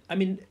disappointed that, I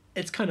mean,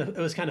 it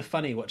was kind of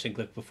funny watching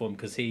Cliff perform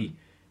because he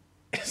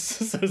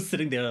sort of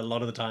sitting there a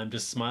lot of the time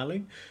just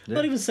smiling.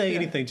 Not even saying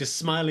anything, just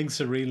smiling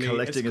serenely.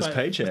 Collecting his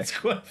paycheck. It's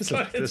quite, This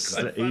is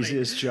the funny.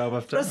 easiest job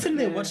I've I was done. sitting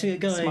there watching it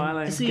going,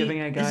 Smiling, is he,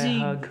 giving a guy is he, a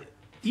hug.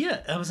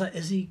 Yeah, I was like,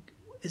 is he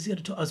going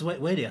to talk? I was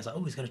waiting. I was like,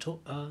 oh, he's going to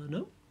talk.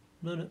 No,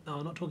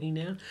 I'm not talking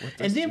now.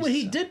 And then when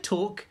he did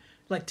talk,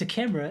 like to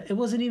camera, it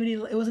wasn't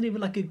even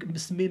like a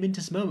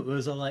momentous moment. It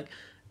was all like,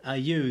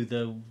 you,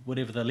 the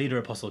leader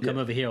apostle, come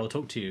over here. I'll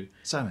talk to you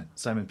Simon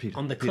Peter.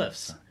 on the Peter.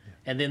 cliffs.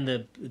 And then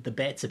the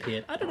bats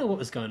appeared. I don't know what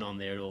was going on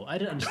there at all. I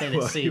didn't understand that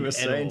Well, scene he was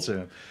at saying all. to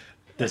him,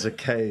 "There's a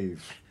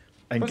cave."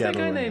 And Was that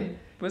guy Galilee. named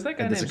And there's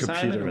a named computer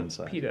Simon or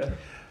inside. Peter?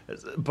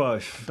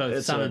 Both.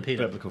 It's Simon a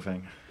Peter. biblical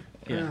thing.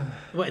 Yeah.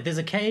 Wait, there's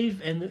a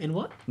cave and in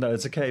what? No,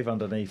 it's a cave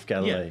underneath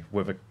Galilee Yeah.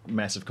 with a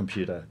massive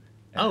computer.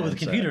 Oh, with a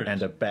computer in it.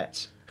 and a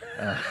bat.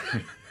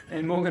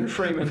 And Morgan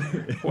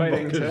Freeman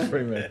waiting to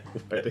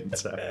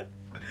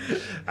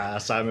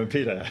Simon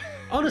Peter.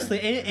 Honestly,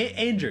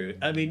 Andrew,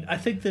 I mean, I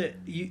think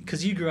that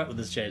because you grew up with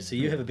this, James, so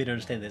you have a better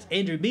understanding of this.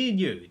 Andrew, me and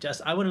you,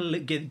 I want to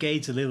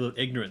gauge the level of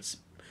ignorance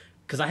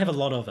because I have a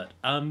lot of it.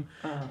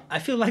 I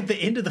feel like the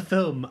end of the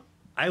film,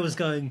 I was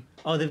going,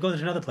 oh, they've gone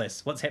to another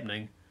place. What's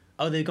happening?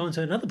 Oh, they've gone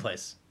to another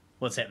place.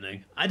 What's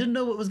happening? I didn't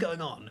know what was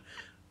going on.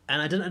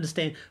 And I didn't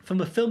understand.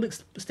 From a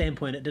filmic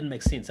standpoint, it didn't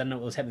make sense. I don't know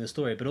what was happening in the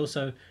story. But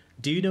also,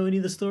 do you know any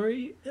of the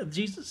story of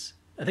Jesus?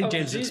 I think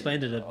James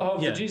explained it.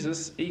 The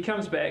Jesus, he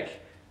comes back.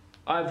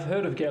 I've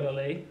heard of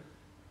Galilee.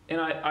 And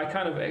I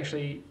kind of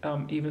actually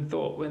even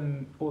thought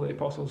when all the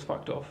apostles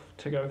fucked off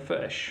to go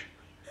fish,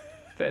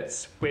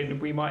 that's when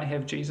we might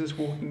have Jesus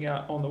walking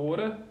out on the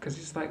water. Because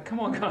he's like, come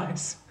on,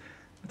 guys.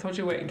 I told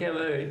you we're in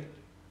Galilee.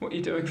 What are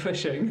you doing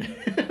fishing?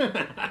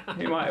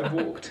 He might have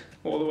walked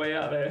all the way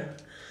out there.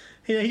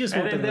 Yeah, he just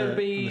walked. And then there would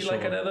be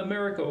like another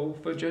miracle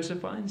for Joseph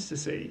Fiennes to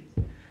see.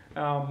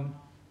 No,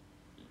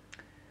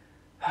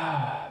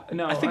 I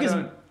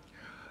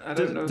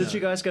don't know. Did you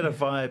guys get a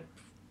vibe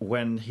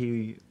when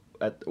he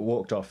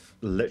walked off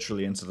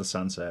literally into the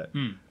sunset?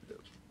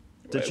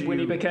 When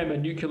he became a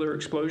nuclear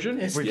explosion?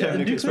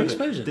 Nuclear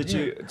explosion. Did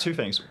you? Two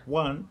things.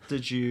 One,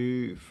 did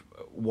you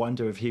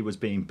wonder if he was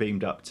being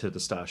beamed up to the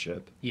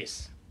starship?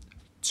 Yes.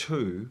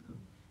 Two,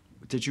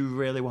 did you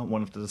really want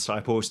one of the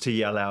disciples to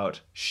yell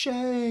out,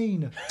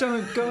 "Shane,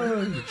 don't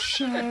go,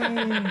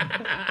 Shane,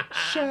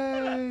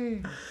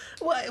 Shane"?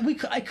 Well,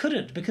 I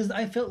couldn't because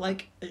I felt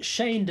like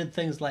Shane did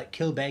things like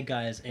kill bad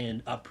guys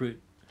and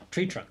uproot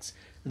tree trunks.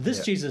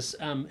 This Jesus,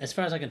 as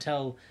far as I can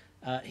tell,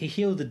 he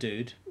healed the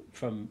dude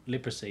from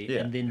leprosy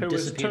and then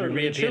disappeared and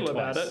reappeared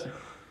twice. About it.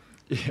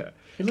 Yeah.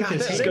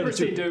 That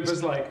leprosy dude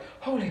was like,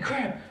 "Holy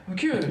crap, I'm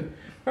cured.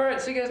 All right,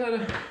 see you guys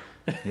later."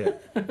 Yeah.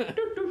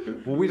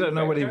 Well, we don't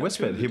know what he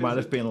whispered. He might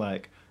have been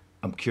like,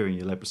 "I'm curing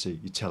your leprosy.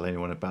 You tell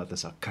anyone about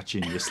this, I'll cut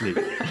you in your sleep."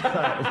 We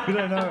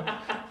don't know.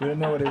 We don't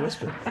know what he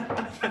whispered.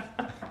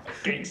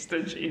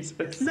 Gangster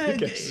Jesus. No,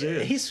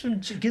 he's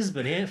from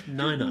Gisborne. He's from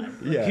Nine.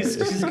 Yeah, he's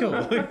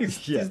cool.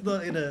 He's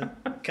not gonna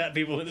cut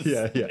people in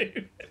his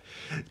sleep.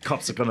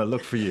 Cops are gonna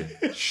look for you.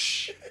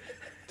 Shh.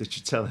 Did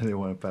you tell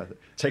anyone about it?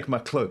 Take my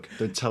cloak.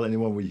 Don't tell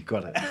anyone where you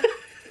got it.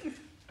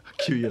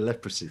 Cure your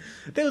leprosy.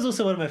 That was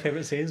also one of my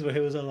favourite scenes where he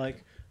was all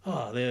like,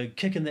 oh, they're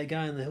kicking that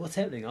guy and what's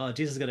happening? Oh,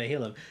 Jesus is going to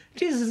heal him.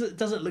 Jesus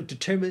doesn't look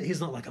determined.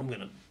 He's not like, I'm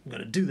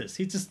gonna do this.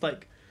 He's just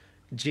like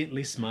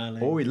gently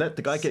smiling. Oh, he let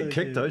the guy get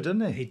kicked though,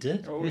 didn't he? He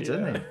did. Oh,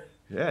 Didn't he?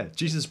 Yeah,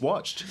 Jesus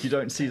watched. You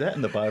don't see that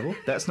in the Bible.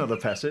 That's not a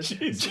passage.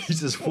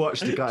 Jesus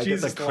watched the guy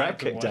get the crap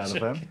kicked out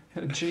of him.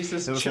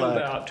 Jesus chilled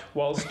out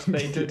whilst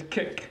they did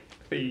kick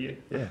the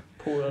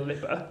poor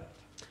leper.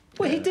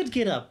 Well, he did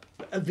get up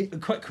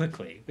quite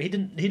quickly. He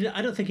didn't.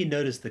 I don't think he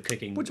noticed the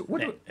kicking.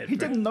 He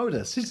didn't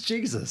notice. He's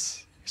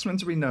Jesus. He's meant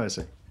to be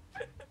noticing.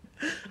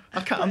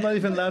 I'm not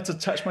even allowed to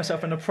touch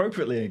myself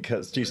inappropriately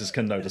because Jesus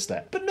can notice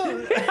that. But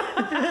no.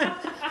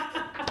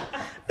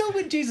 No,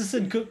 when Jesus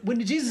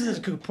is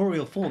in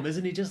corporeal form,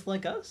 isn't he just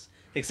like us?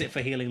 Except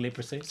for healing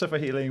leprosy. Except for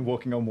healing,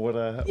 walking on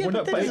water. Yeah,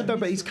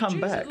 but he's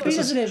come back.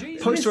 Jesus,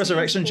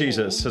 Post-resurrection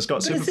Jesus has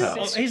got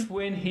superpowers.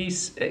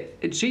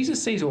 When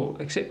Jesus sees all,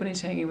 except when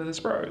he's hanging with his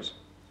bros.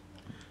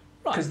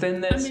 Because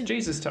then that's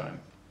Jesus time.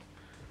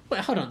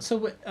 Wait, hold on.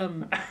 So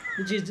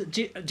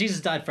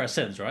Jesus died for our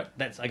sins, right?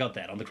 I got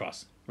that on the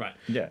cross, right?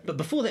 Yeah. But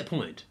before that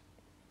point,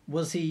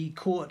 was he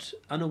caught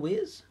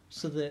unawares?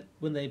 So that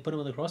when they put him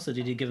on the cross, or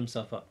did he give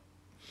himself up?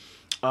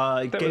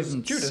 He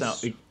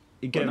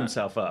gave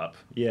himself up.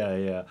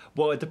 Yeah.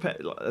 Well, it depends.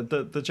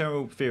 The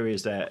general theory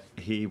is that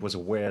he was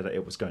aware that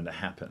it was going to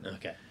happen.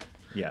 Okay.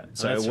 Yeah.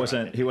 So it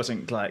wasn't. Right. He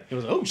wasn't like,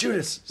 "Oh,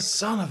 Judas,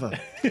 son of a."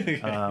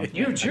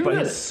 You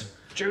Judas.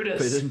 Judas.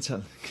 But he didn't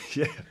tell.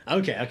 Yeah.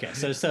 Okay.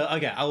 So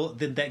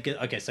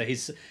okay. So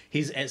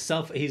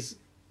he's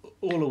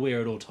all aware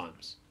at all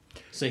times.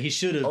 So he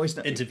should have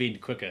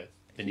intervened quicker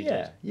than he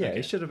did. Yeah. Okay.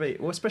 He should have been.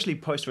 Well, especially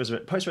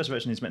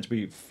post-resurrection, he's meant to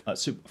be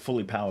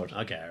fully powered.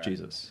 Okay. Right.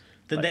 Jesus.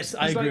 Then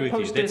I agree with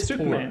you. That's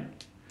Superman. poor.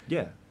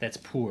 Yeah. That's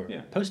poor.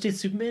 Yeah. Post-death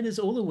Superman is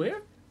all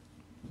aware?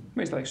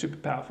 He's like super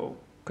powerful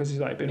because he's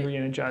like been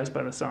re-energized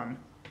by the sun.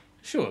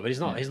 Sure, but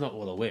he's not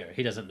all aware.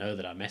 He doesn't know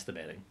that I'm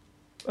masturbating.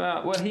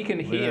 Well, he can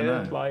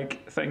hear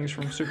like things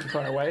from super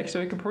far away,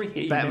 so he can probably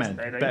hear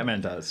masturbating.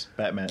 Batman does.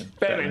 Batman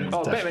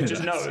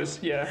just knows.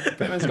 Yeah,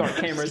 Batman's got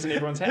cameras in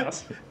everyone's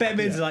house.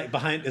 Batman's like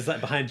behind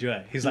you.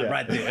 He's like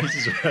right there.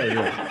 He's right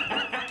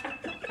there.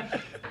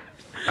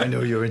 I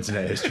know your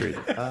internet history.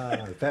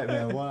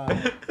 Batman, wow.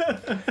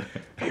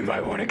 You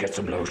might want to get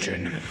some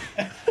lotion.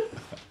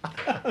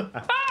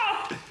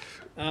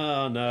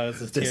 Oh no,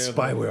 this is There's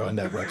terrible. spyware on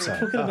that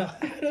website.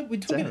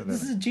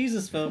 This is a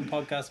Jesus film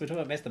podcast. We're talking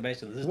about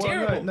masturbation. This is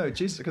terrible. No,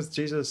 because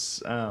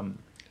Jesus and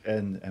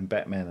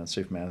Batman and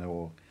Superman are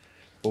all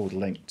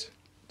linked.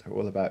 They're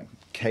all about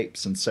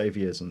capes and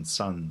saviors and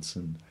sons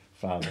and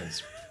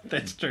fathers.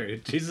 That's true.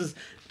 Jesus,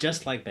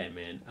 just like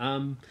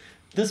Batman.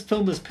 This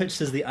film was pitched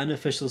as the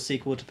unofficial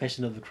sequel to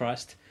Passion of the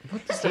Christ.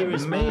 What does that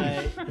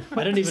mean?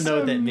 I don't even know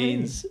what that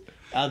means.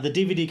 The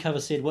DVD cover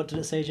said, what did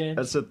it say, James?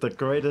 It's the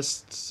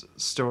greatest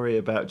story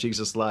about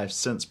Jesus' life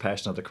since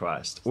Passion of the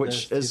Christ,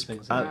 which Those is two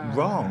things,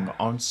 wrong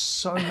on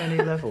so many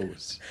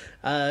levels.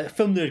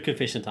 Film nerd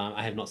confession time.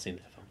 I have not seen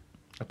that film.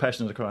 A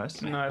Passion of the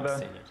Christ? I've Neither. not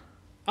seen it.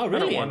 Oh, I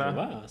really? don't wanna.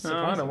 Andrew? Wow, No, I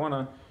surprising. don't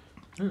wanna.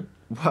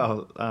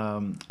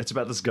 Well, it's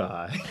about this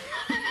guy.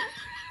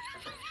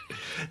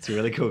 It's a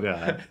really cool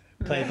guy.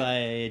 Played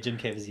by Jim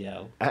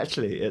Caviezel.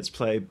 Actually, it's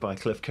played by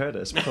Cliff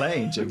Curtis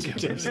playing Jim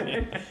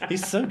Caviezel.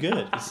 He's so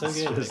good. He's so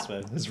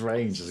good. His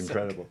range is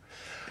incredible.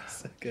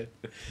 So good.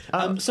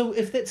 So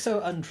if that's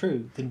so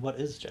untrue, then what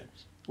is,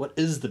 James? What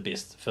is the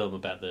best film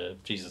about the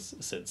Jesus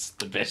since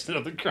the Passion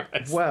of the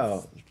Christ?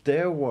 Well,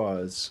 there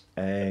was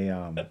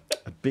a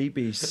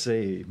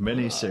BBC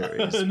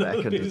miniseries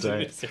back in the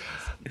day.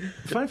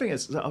 The funny thing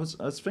is, I was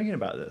thinking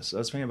about this. I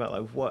was thinking about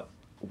like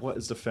what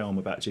is the film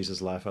about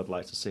Jesus' life I'd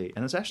like to see,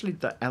 and it's actually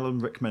the Alan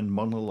Rickman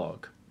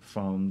monologue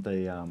from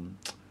the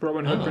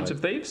Robin Hood, Prince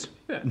of Thieves?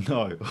 Yeah.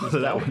 no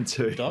that one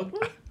too Dogma?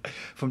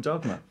 from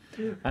Dogma.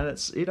 And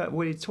it's, you know,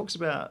 when he talks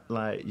about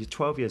like you're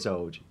 12 years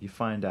old, you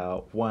find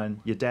out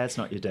 1, your dad's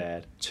not your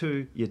dad,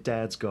 2, your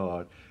dad's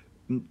God,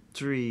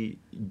 3,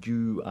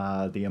 you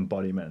are the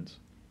embodiment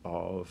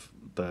of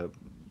the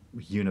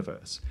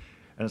universe.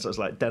 And so it's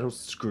like that'll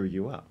screw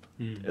you up.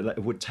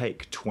 It would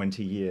take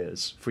 20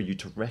 years for you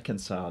to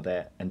reconcile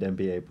that and then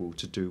be able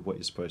to do what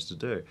you're supposed to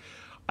do.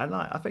 And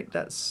I think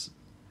that's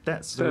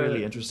the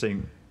really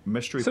interesting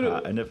mystery sort of-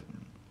 part. And if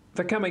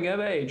The coming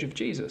of age of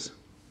Jesus.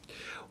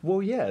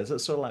 well, yeah, it's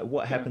sort of like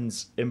what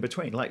happens in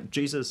between. Like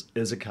Jesus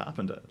is a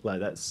carpenter.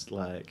 Like that's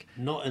like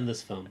Not in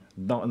this film.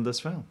 not in this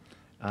film.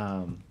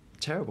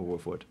 Terrible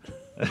with wood.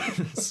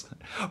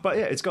 But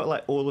yeah, it's got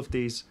like all of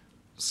these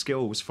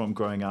skills from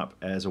growing up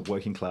as a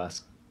working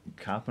class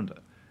carpenter.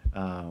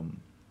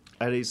 And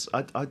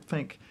I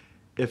think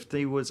if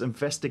he was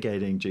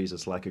investigating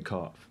Jesus like a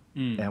cop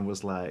and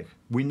was like,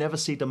 we never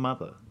see the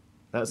mother.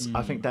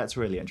 I think that's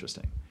really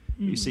interesting.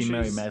 You see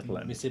Mary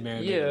Magdalene. We see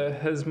Mary Yeah,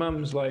 his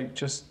mum's like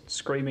just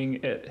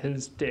screaming at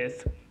his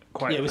death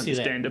quite Yeah, we see that.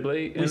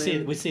 understandably. We and see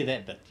then- we see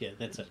that bit. Yeah,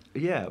 that's it.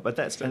 Yeah, but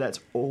that's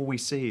all we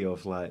see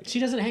of like. She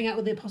doesn't hang out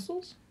with the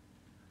apostles?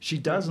 She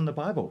does in the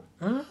Bible.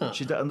 Ah.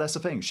 She does, and that's the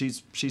thing.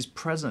 She's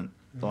present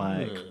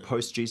like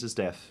post Jesus'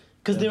 death.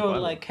 Because in they're the all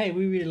Bible. like, hey,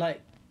 we really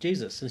like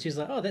Jesus. And she's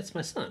like, oh, that's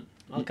my son.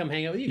 I'll come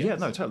hang out with you guys. Yeah,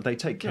 no, totally. They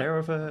take care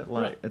of her.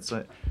 Like Right. it's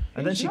like,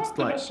 and then she's not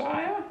the like,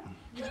 Messiah.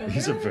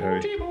 he's a very.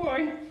 naughty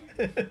boy.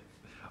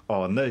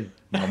 Oh no,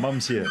 my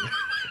mum's here.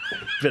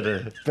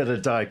 better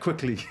die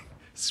quickly.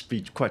 It's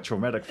be quite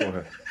traumatic for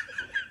her.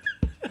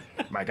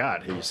 My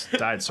God, he's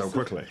died so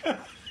quickly.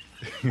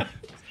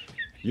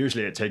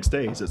 Usually it takes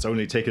days. It's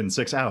only taken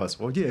 6 hours.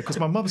 Well, yeah, because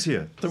my mum's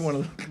here. Don't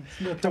want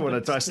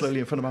to die slowly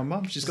in front of my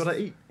mum. She's got to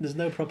eat. There's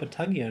no proper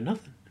tongue or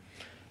nothing.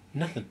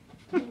 Nothing.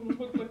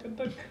 Look like a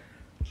duck.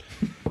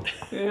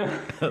 Yeah.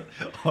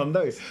 Oh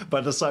no,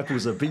 my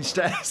disciples are beached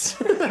ass.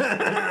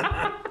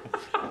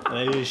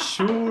 They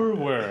sure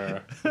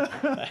were.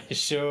 They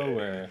sure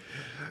were.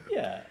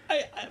 Yeah.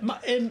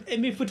 And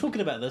if we're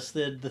talking about this,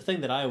 the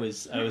thing that I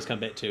always come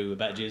back to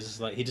about Jesus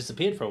is like he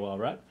disappeared for a while,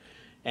 right?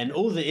 And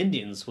all the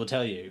Indians will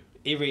tell you,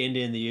 every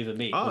Indian that you ever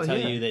meet will tell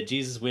yeah. you that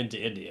Jesus went to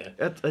India.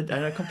 And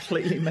it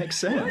completely makes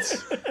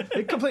sense.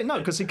 No,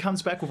 because he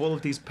comes back with all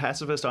of these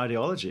pacifist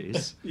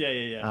ideologies.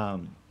 Yeah.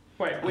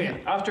 Wait,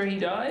 after he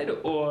died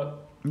or...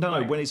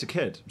 No, when he's a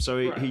kid. So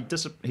he Right.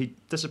 he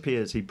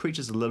disappears. He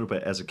preaches a little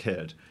bit as a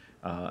kid,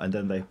 and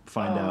then they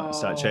find out and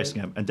start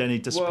chasing him. And then he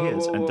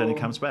disappears, and then he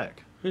comes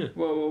back.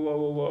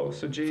 Whoa.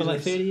 So Jesus, For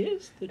like 30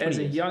 years? 20 as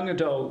a years? young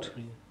adult,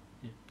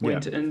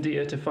 went Yeah. to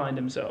India to find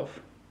himself.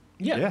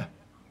 Yeah.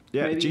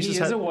 Maybe Jesus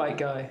he is had a white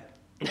guy.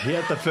 he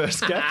had the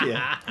first gap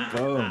year.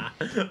 Boom.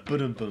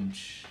 Ba-dum-bum.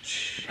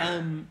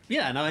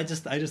 Yeah, no, I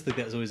just think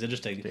that was always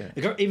interesting. Yeah.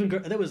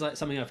 That was like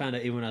something I found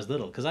out even when I was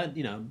little, because I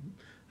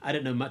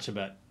didn't know much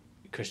about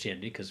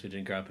Christianity because we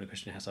didn't grow up in a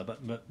Christian household.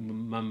 But my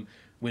mum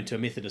went to a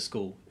Methodist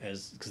school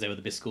because they were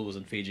the best schools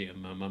in Fiji,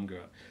 and my mum grew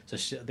up. So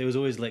there was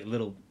always like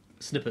little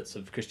snippets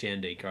of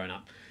Christianity growing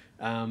up.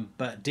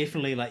 But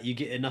definitely, like you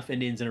get enough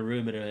Indians in a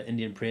room at an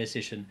Indian prayer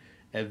session,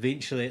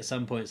 eventually at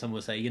some point someone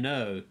will say,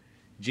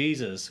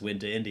 Jesus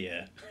went to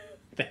India.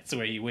 That's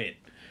where he went.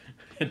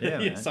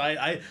 Yeah, So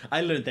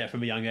I learned that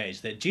from a young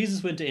age, that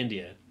Jesus went to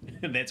India,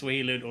 and that's where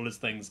he learned all his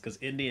things, because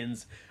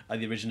Indians are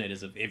the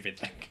originators of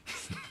everything.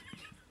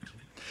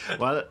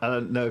 Well, I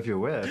don't know if you're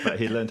aware, but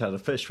he learned how to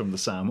fish from the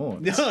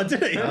Samoans. Oh,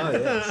 did he? Oh,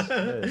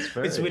 yes.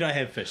 It's we don't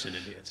have fish in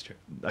India, it's true.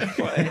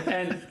 Well,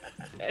 and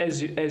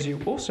as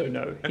you also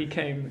know, he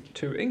came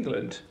to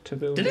England to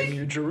build Did a he?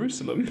 new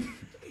Jerusalem.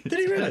 Did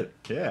he really?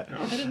 Yeah.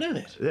 I didn't know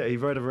that. Yeah, he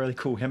wrote a really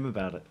cool hymn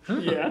about it.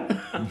 Yeah.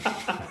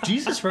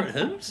 Jesus wrote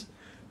hymns?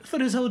 I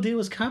thought his whole deal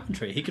was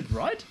carpentry. He could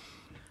write?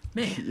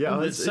 Man,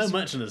 there's so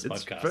much in this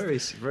podcast. Very,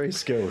 very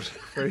skilled.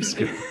 Very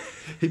skilled.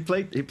 He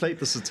played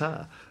the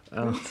sitar.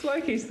 It's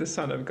like he's the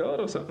son of God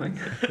or something.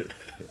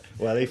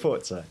 Well, he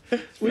thought so.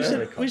 We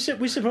should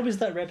probably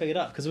start wrapping it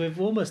up, because we've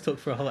almost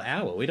talked for a whole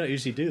hour. We don't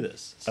usually do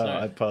this. So Oh,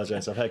 I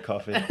apologise. I've had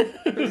coffee.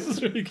 this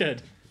is really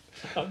good.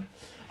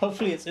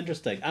 Hopefully it's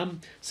interesting.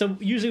 So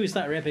usually we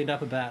start wrapping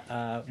up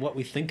about what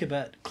we think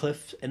about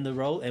Cliff in the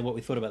role and what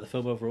we thought about the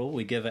film overall.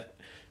 We give it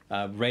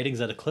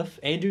ratings out of Cliff.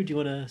 Andrew, do you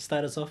want to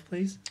start us off,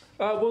 please?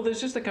 Well,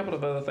 there's just a couple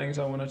of other things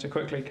I wanted to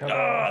quickly cover.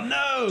 Oh,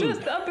 no!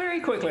 Just very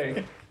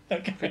quickly.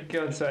 Okay. For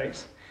God's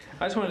sakes.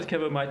 I just wanted to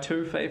cover my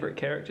two favourite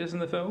characters in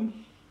the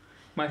film.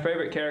 My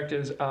favourite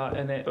characters are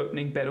in that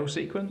opening battle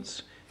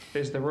sequence.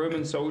 There's the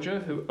Roman soldier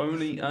who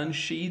only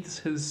unsheathes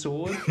his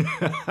sword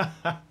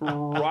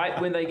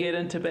right when they get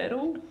into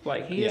battle.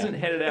 Like, he hasn't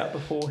had it out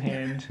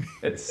beforehand.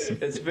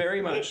 It's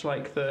very much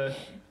like the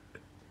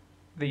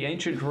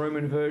ancient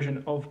Roman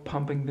version of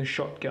pumping the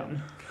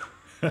shotgun.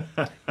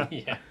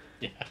 Yeah.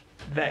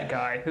 That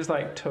guy who's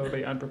like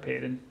totally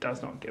unprepared and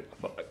does not give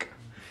a fuck.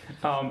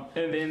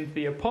 And then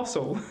the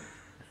apostle,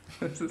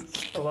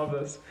 I love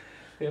this.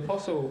 The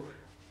apostle,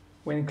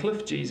 when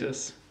Cliff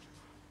Jesus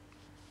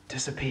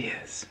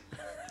disappears,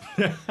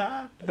 the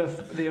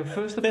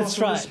first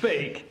apostle to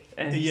speak,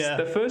 and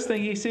the first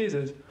thing he says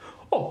is,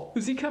 "Oh,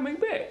 is he coming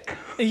back?"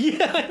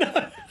 Yeah, I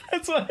know.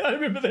 That's why I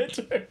remember that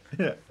too.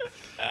 Yeah.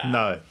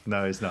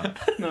 No, he's not.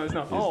 No, he's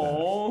not.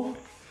 Oh.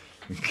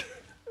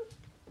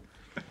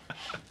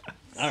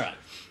 All right.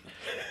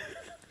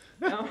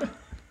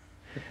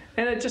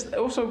 And it just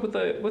also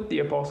with the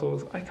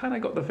apostles, I kind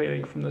of got the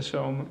feeling from this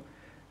film,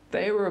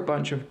 they were a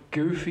bunch of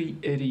goofy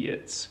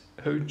idiots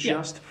who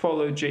just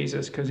followed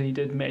Jesus because he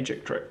did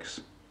magic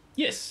tricks.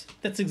 Yes,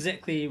 that's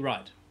exactly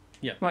right.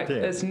 Yeah.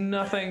 It's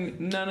nothing,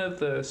 none of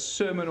the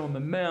Sermon on the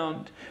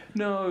Mount,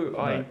 no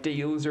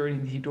ideals or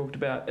anything he talked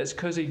about. It's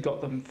because he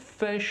got them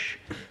fish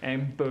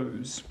and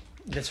booze.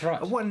 That's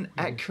right. What an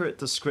accurate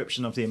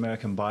description of the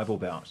American Bible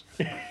Belt.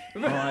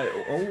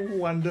 A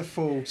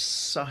wonderful,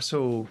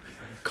 subtle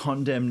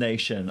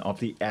condemnation of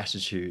the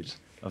attitude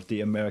of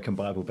the American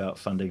Bible Belt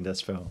funding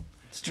this film.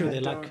 It's true, they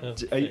like...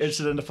 Are you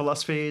interested in the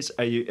philosophies?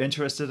 Are you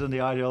interested in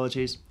the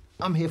ideologies?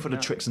 I'm here for the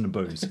tricks and the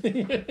booze.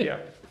 Yeah.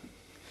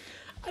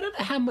 I don't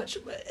know how much...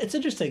 It's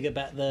interesting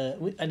about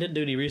I didn't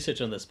do any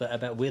research on this, but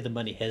about where the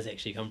money has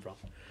actually come from.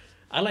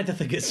 I like to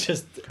think it's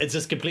just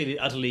completely,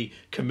 utterly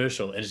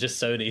commercial, and it's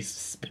just Sony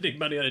spending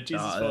money on a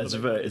Jesus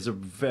following. It's a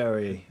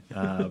very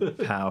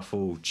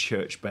powerful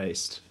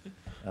church-based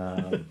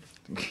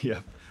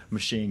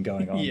machine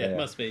going on there. Yeah, it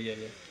must be, yeah.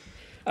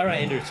 All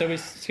right, Andrew, so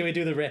can we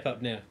do the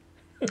wrap-up now?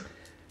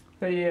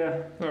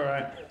 Yeah, all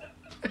right.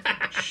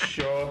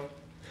 Sure.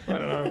 I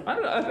don't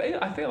know.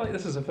 I feel like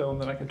this is a film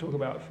that I can talk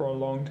about for a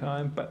long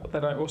time, but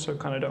that I also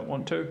kind of don't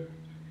want to.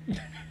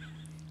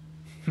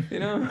 You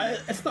know?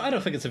 I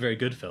don't think it's a very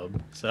good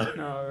film, so...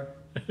 No.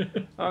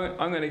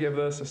 I'm going to give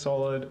this a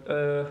solid,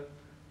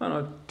 I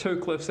don't know, 2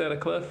 Cliffs out of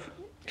Cliff.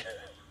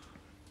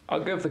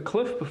 I'll give the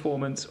Cliff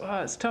performance...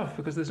 it's tough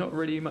because there's not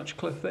really much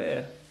Cliff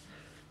there.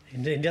 He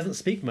doesn't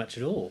speak much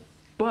at all.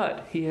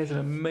 But he has an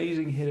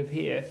amazing head of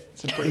hair.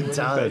 Some pretty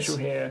facial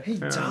hair. He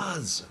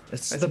does.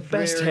 It's the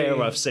best hair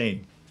I've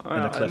seen in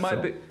a Cliff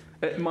film.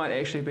 It might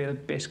actually be the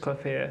best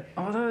Cliff hair.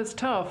 Although it's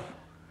tough.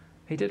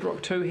 He did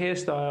rock 2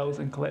 hairstyles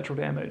in Collateral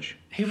Damage.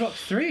 He rocked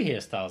 3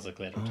 hairstyles in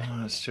Collateral Damage.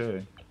 Oh, that's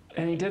true.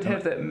 And he did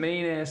have that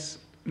mean-ass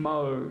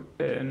mo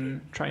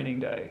in Training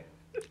Day.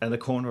 And the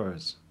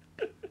cornrows.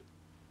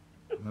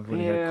 Remember when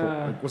he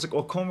had was it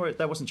cornrow?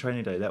 That wasn't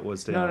Training Day. That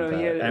was the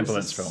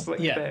ambulance film.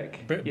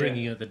 Back.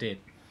 Bringing out the dead.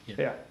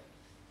 Yeah.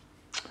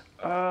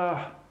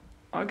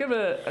 I'll give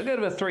it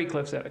a 3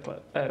 Cliffs out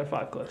of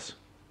 5 Cliffs.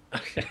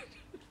 Okay.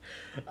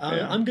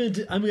 I'm going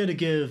to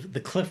give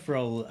the Cliff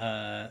roll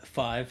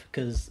 5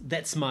 because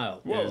that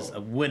smile is a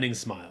winning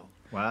smile.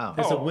 Wow,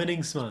 it's a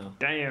winning smile.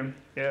 Damn,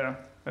 yeah,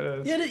 it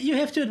is. Yeah, you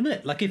have to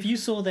admit, like if you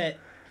saw that,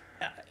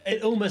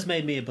 it almost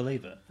made me a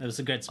believer. It was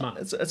a great smile.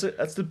 It's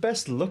the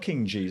best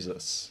looking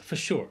Jesus for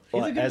sure.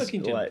 He's a good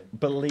looking Jesus. Like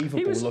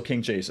believable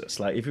looking Jesus.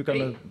 Like if you're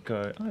gonna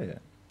go, oh yeah,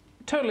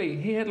 totally.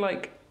 He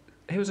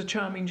was a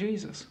charming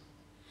Jesus.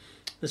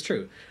 That's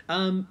true.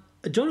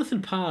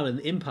 Jonathan Parr in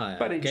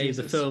Empire gave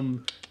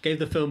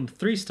the film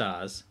 3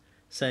 stars,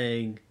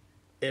 saying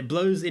it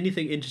blows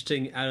anything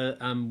interesting out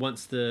of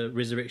once the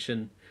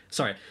resurrection.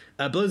 Sorry,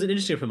 blows an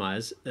interesting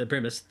premise.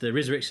 The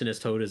resurrection is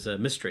told as a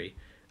mystery.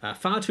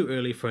 Far too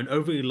early for an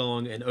overly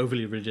long and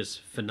overly religious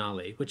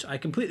finale, which I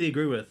completely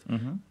agree with.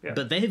 Mm-hmm. Yeah.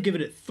 But they have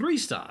given it 3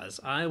 stars.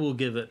 I will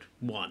give it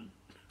 1.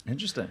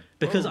 Interesting.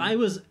 Because I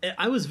was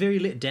very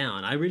let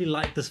down. I really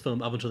liked this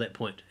film up until that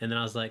point, and then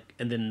I was like,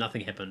 and then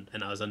nothing happened,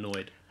 and I was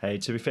annoyed. Hey,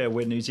 to be fair,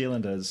 we're New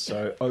Zealanders,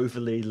 so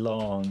overly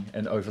long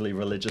and overly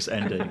religious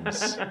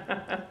endings,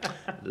 a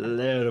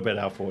little bit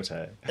our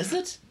forte. Is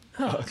it?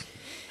 Oh,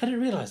 I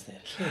didn't realise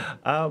that. Sure.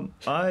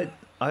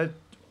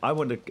 I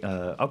want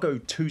to. I'll go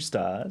 2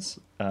 stars,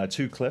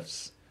 2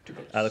 Cliffs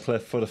out of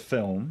Cliff for the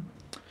film.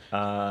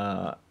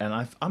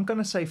 And I'm going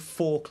to say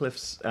 4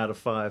 Cliffs out of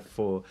 5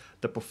 for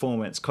the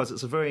performance because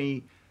it's a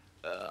very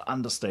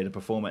understated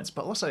performance.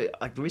 But also,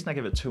 the reason I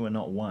give it 2 and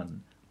not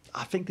 1,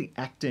 I think the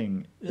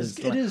acting is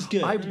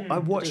good. I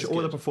watched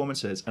all the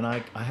performances, and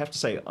I have to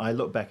say, I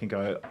look back and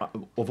go,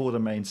 of all the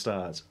main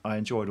stars, I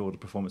enjoyed all the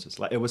performances.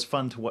 Like it was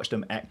fun to watch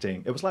them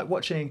acting. It was like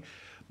watching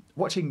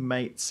watching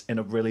mates in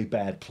a really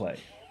bad play.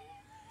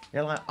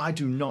 You're like, I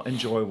do not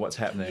enjoy what's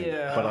happening,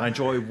 but I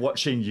enjoy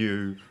watching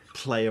you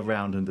play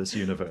around in this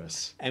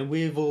universe. And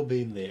we've all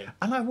been there.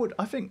 And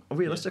I think,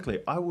 realistically,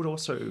 I would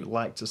also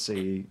like to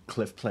see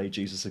Cliff play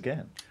Jesus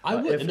again. I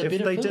would,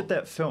 if they did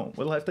that film,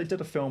 well, if they did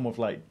a film of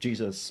like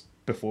Jesus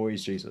before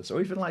he's Jesus, or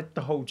even like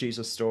the whole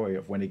Jesus story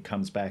of when he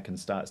comes back and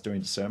starts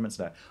doing the sermons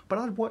there. But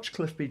I'd watch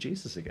Cliff be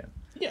Jesus again.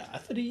 Yeah, I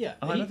thought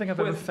I don't think I've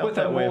ever felt with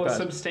that a way more about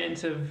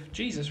substantive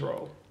Jesus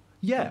role.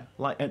 Yeah,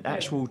 like an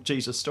actual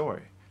Jesus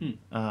story.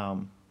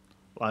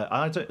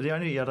 The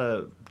only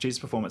other Jesus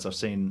performance I've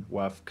seen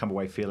where I've come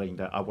away feeling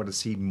that I want to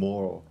see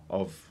more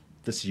of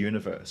this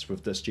universe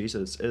with this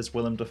Jesus is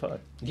Willem Dafoe.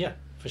 Yeah,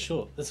 for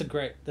sure. That's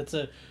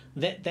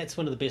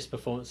one of the best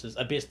performances,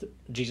 best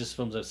Jesus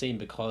films I've seen,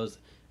 because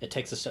it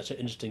takes such an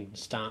interesting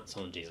stance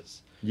on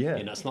Jesus. Yeah,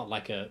 it's not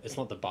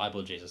the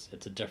Bible Jesus.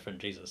 It's a different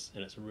Jesus,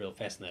 and it's real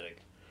fascinating.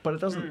 But it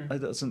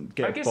doesn't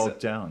get bogged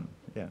down.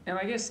 Yeah, and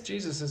I guess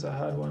Jesus is a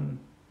hard one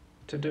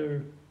to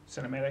do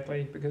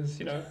cinematically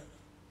because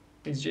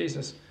he's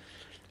Jesus.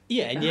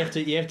 Yeah, and you have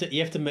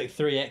to make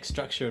 3-act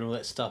structure and all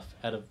that stuff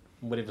out of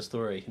whatever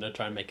story,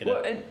 try and make it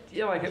up. And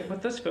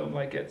with this film,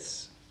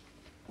 it's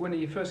when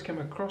you first come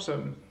across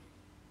him,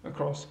 on the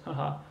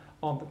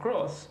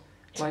cross,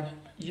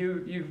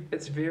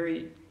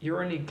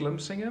 you're only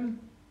glimpsing him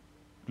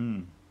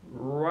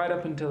right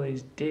up until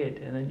he's dead,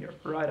 and then you're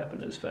right up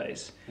in his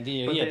face.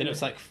 Yeah, then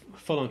it's like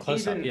full on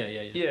close up. Yeah.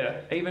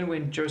 Yeah, even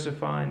when Joseph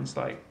Fiennes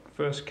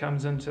first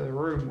comes into the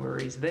room where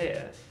he's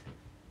there,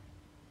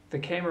 the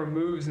camera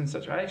moves in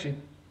such. I actually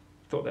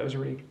thought that was a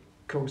really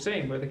cool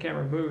scene where the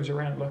camera moves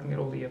around looking at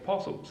all the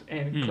apostles,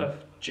 and Cliff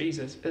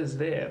Jesus is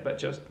there, but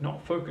just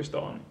not focused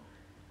on.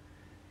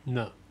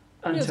 No.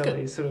 Until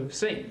he's sort of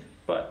seen,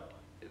 but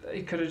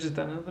he could have just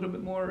done a little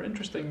bit more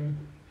interesting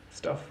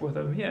stuff with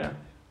him. Yeah.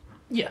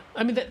 Yeah,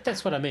 I mean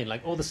that's what I mean.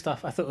 Like all the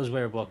stuff I thought was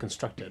very well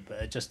constructed, but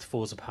it just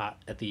falls apart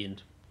at the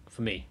end.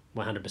 For me,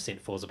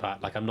 100% falls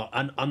apart. Like I'm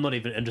not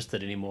even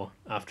interested anymore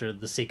after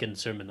the second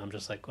sermon. I'm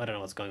just like, I don't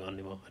know what's going on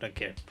anymore. I don't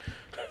care.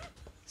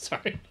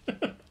 Sorry.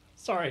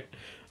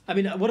 I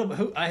mean,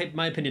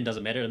 my opinion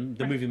doesn't matter. And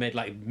the movie made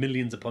like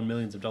millions upon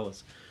millions of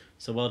dollars,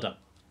 so well done.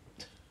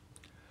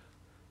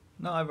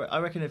 No, I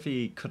reckon if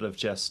he could have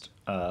just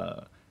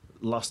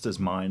lost his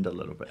mind a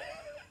little bit.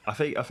 I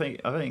think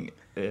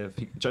if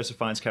Joseph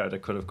Fiennes' character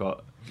could have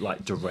got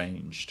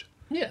deranged.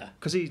 Yeah,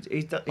 because he's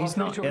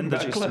not in the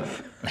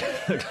Cliff.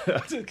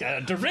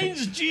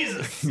 Deranged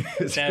Jesus.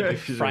 That'd be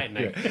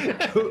frightening.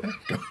 Yeah.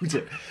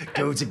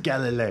 Go to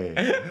Galilee.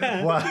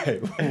 Why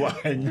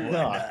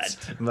not?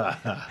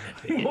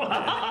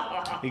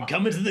 You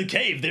come into the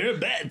cave. There are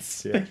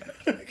bats. Yeah.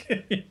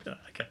 Okay.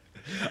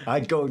 I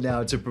go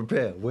now to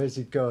prepare. Where's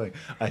he going?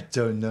 I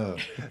don't know.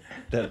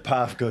 That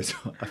path goes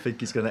on. I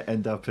think he's going to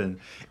end up in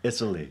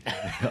Italy.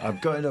 I'm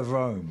going to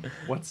Rome.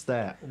 What's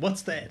that?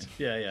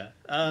 Yeah.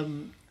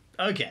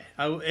 Okay.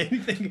 I don't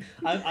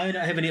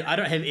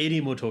have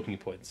any more talking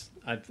points.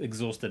 I've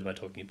exhausted my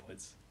talking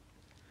points,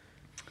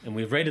 and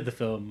we've rated the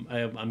film.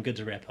 I'm good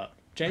to wrap up.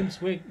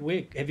 James, where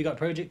have you got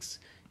projects?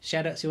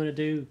 Shout outs you want to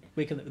do?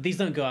 These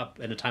don't go up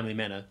in a timely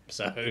manner,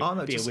 so be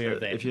aware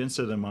of that. If you're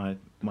interested in my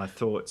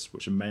thoughts,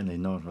 which are mainly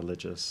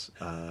non-religious,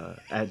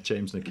 at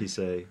James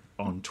Nokise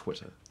on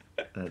Twitter.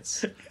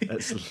 That's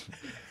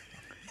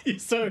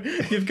so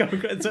you've got.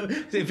 So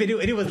if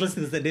anyone's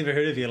listening to this that never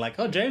heard of you, like,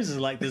 oh, James is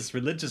like this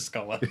religious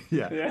scholar.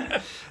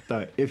 Yeah.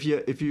 No, if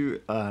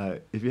you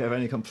have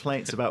any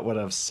complaints about what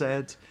I've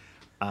said,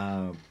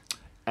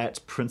 at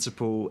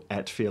principal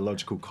at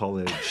theological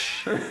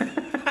college.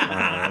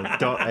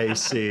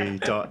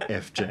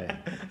 .ac.fj.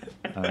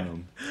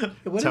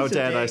 Tell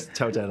Dad I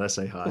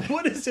say hi.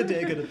 What is your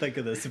dad going to think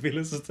of this if he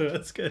listens to it?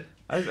 It's good.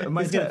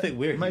 My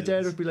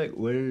dad would be like,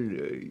 well,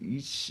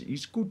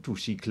 it's good to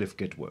see Cliff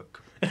get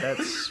work.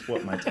 That's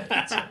what my dad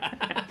would say.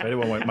 If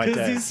anyone want my dad,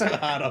 because he's so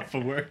hard up for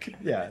work.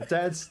 Yeah,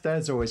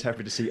 Dad's always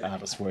happy to see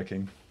artists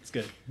working. It's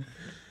good.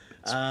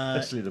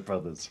 Especially the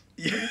brothers.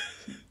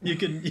 You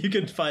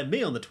can find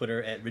me on the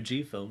Twitter at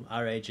Rajeevfilm,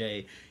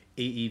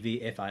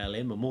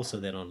 RAJEEVFILM. I'm also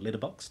then on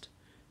Letterboxd.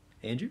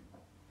 Andrew?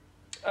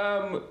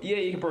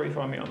 You can probably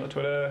find me on the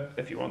Twitter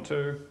if you want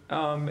to,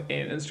 and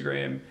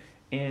Instagram,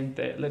 and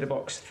that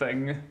Letterboxd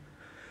thing,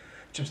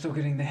 which I'm still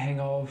getting the hang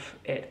of,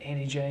 at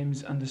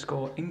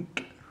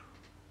AndyJames_Inc.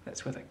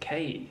 That's with a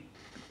K.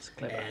 It's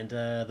clever. And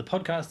the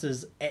podcast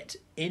is at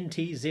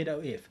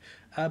NTZOF.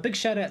 Big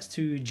shout outs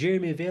to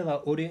Jeremy Veal,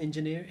 our audio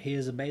engineer. He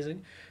is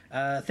amazing.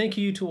 Thank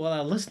you to all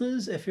our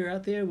listeners. If you're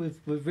out there,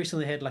 we've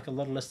recently had a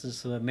lot of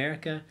listeners from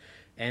America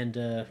and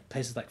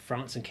places like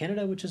France and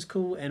Canada, which is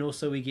cool. And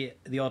also we get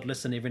the odd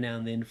listen every now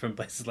and then from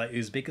places like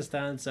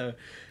Uzbekistan. So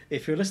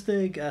if you're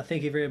listening,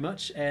 thank you very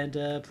much,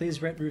 and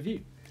please rate and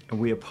review.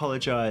 We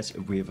apologise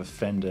if we have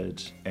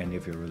offended any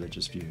of your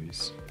religious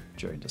views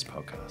during this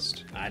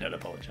podcast. I don't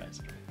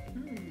apologise.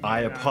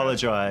 I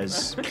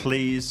apologise.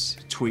 Please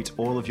tweet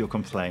all of your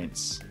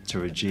complaints to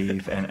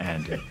Rajeev and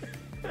Andy.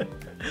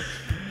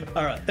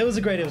 All right, that was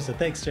a great episode.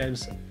 Thanks,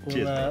 James.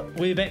 We'll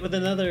be back with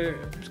another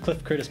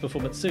Cliff Curtis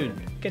performance soon.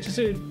 Catch you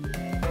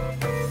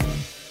soon.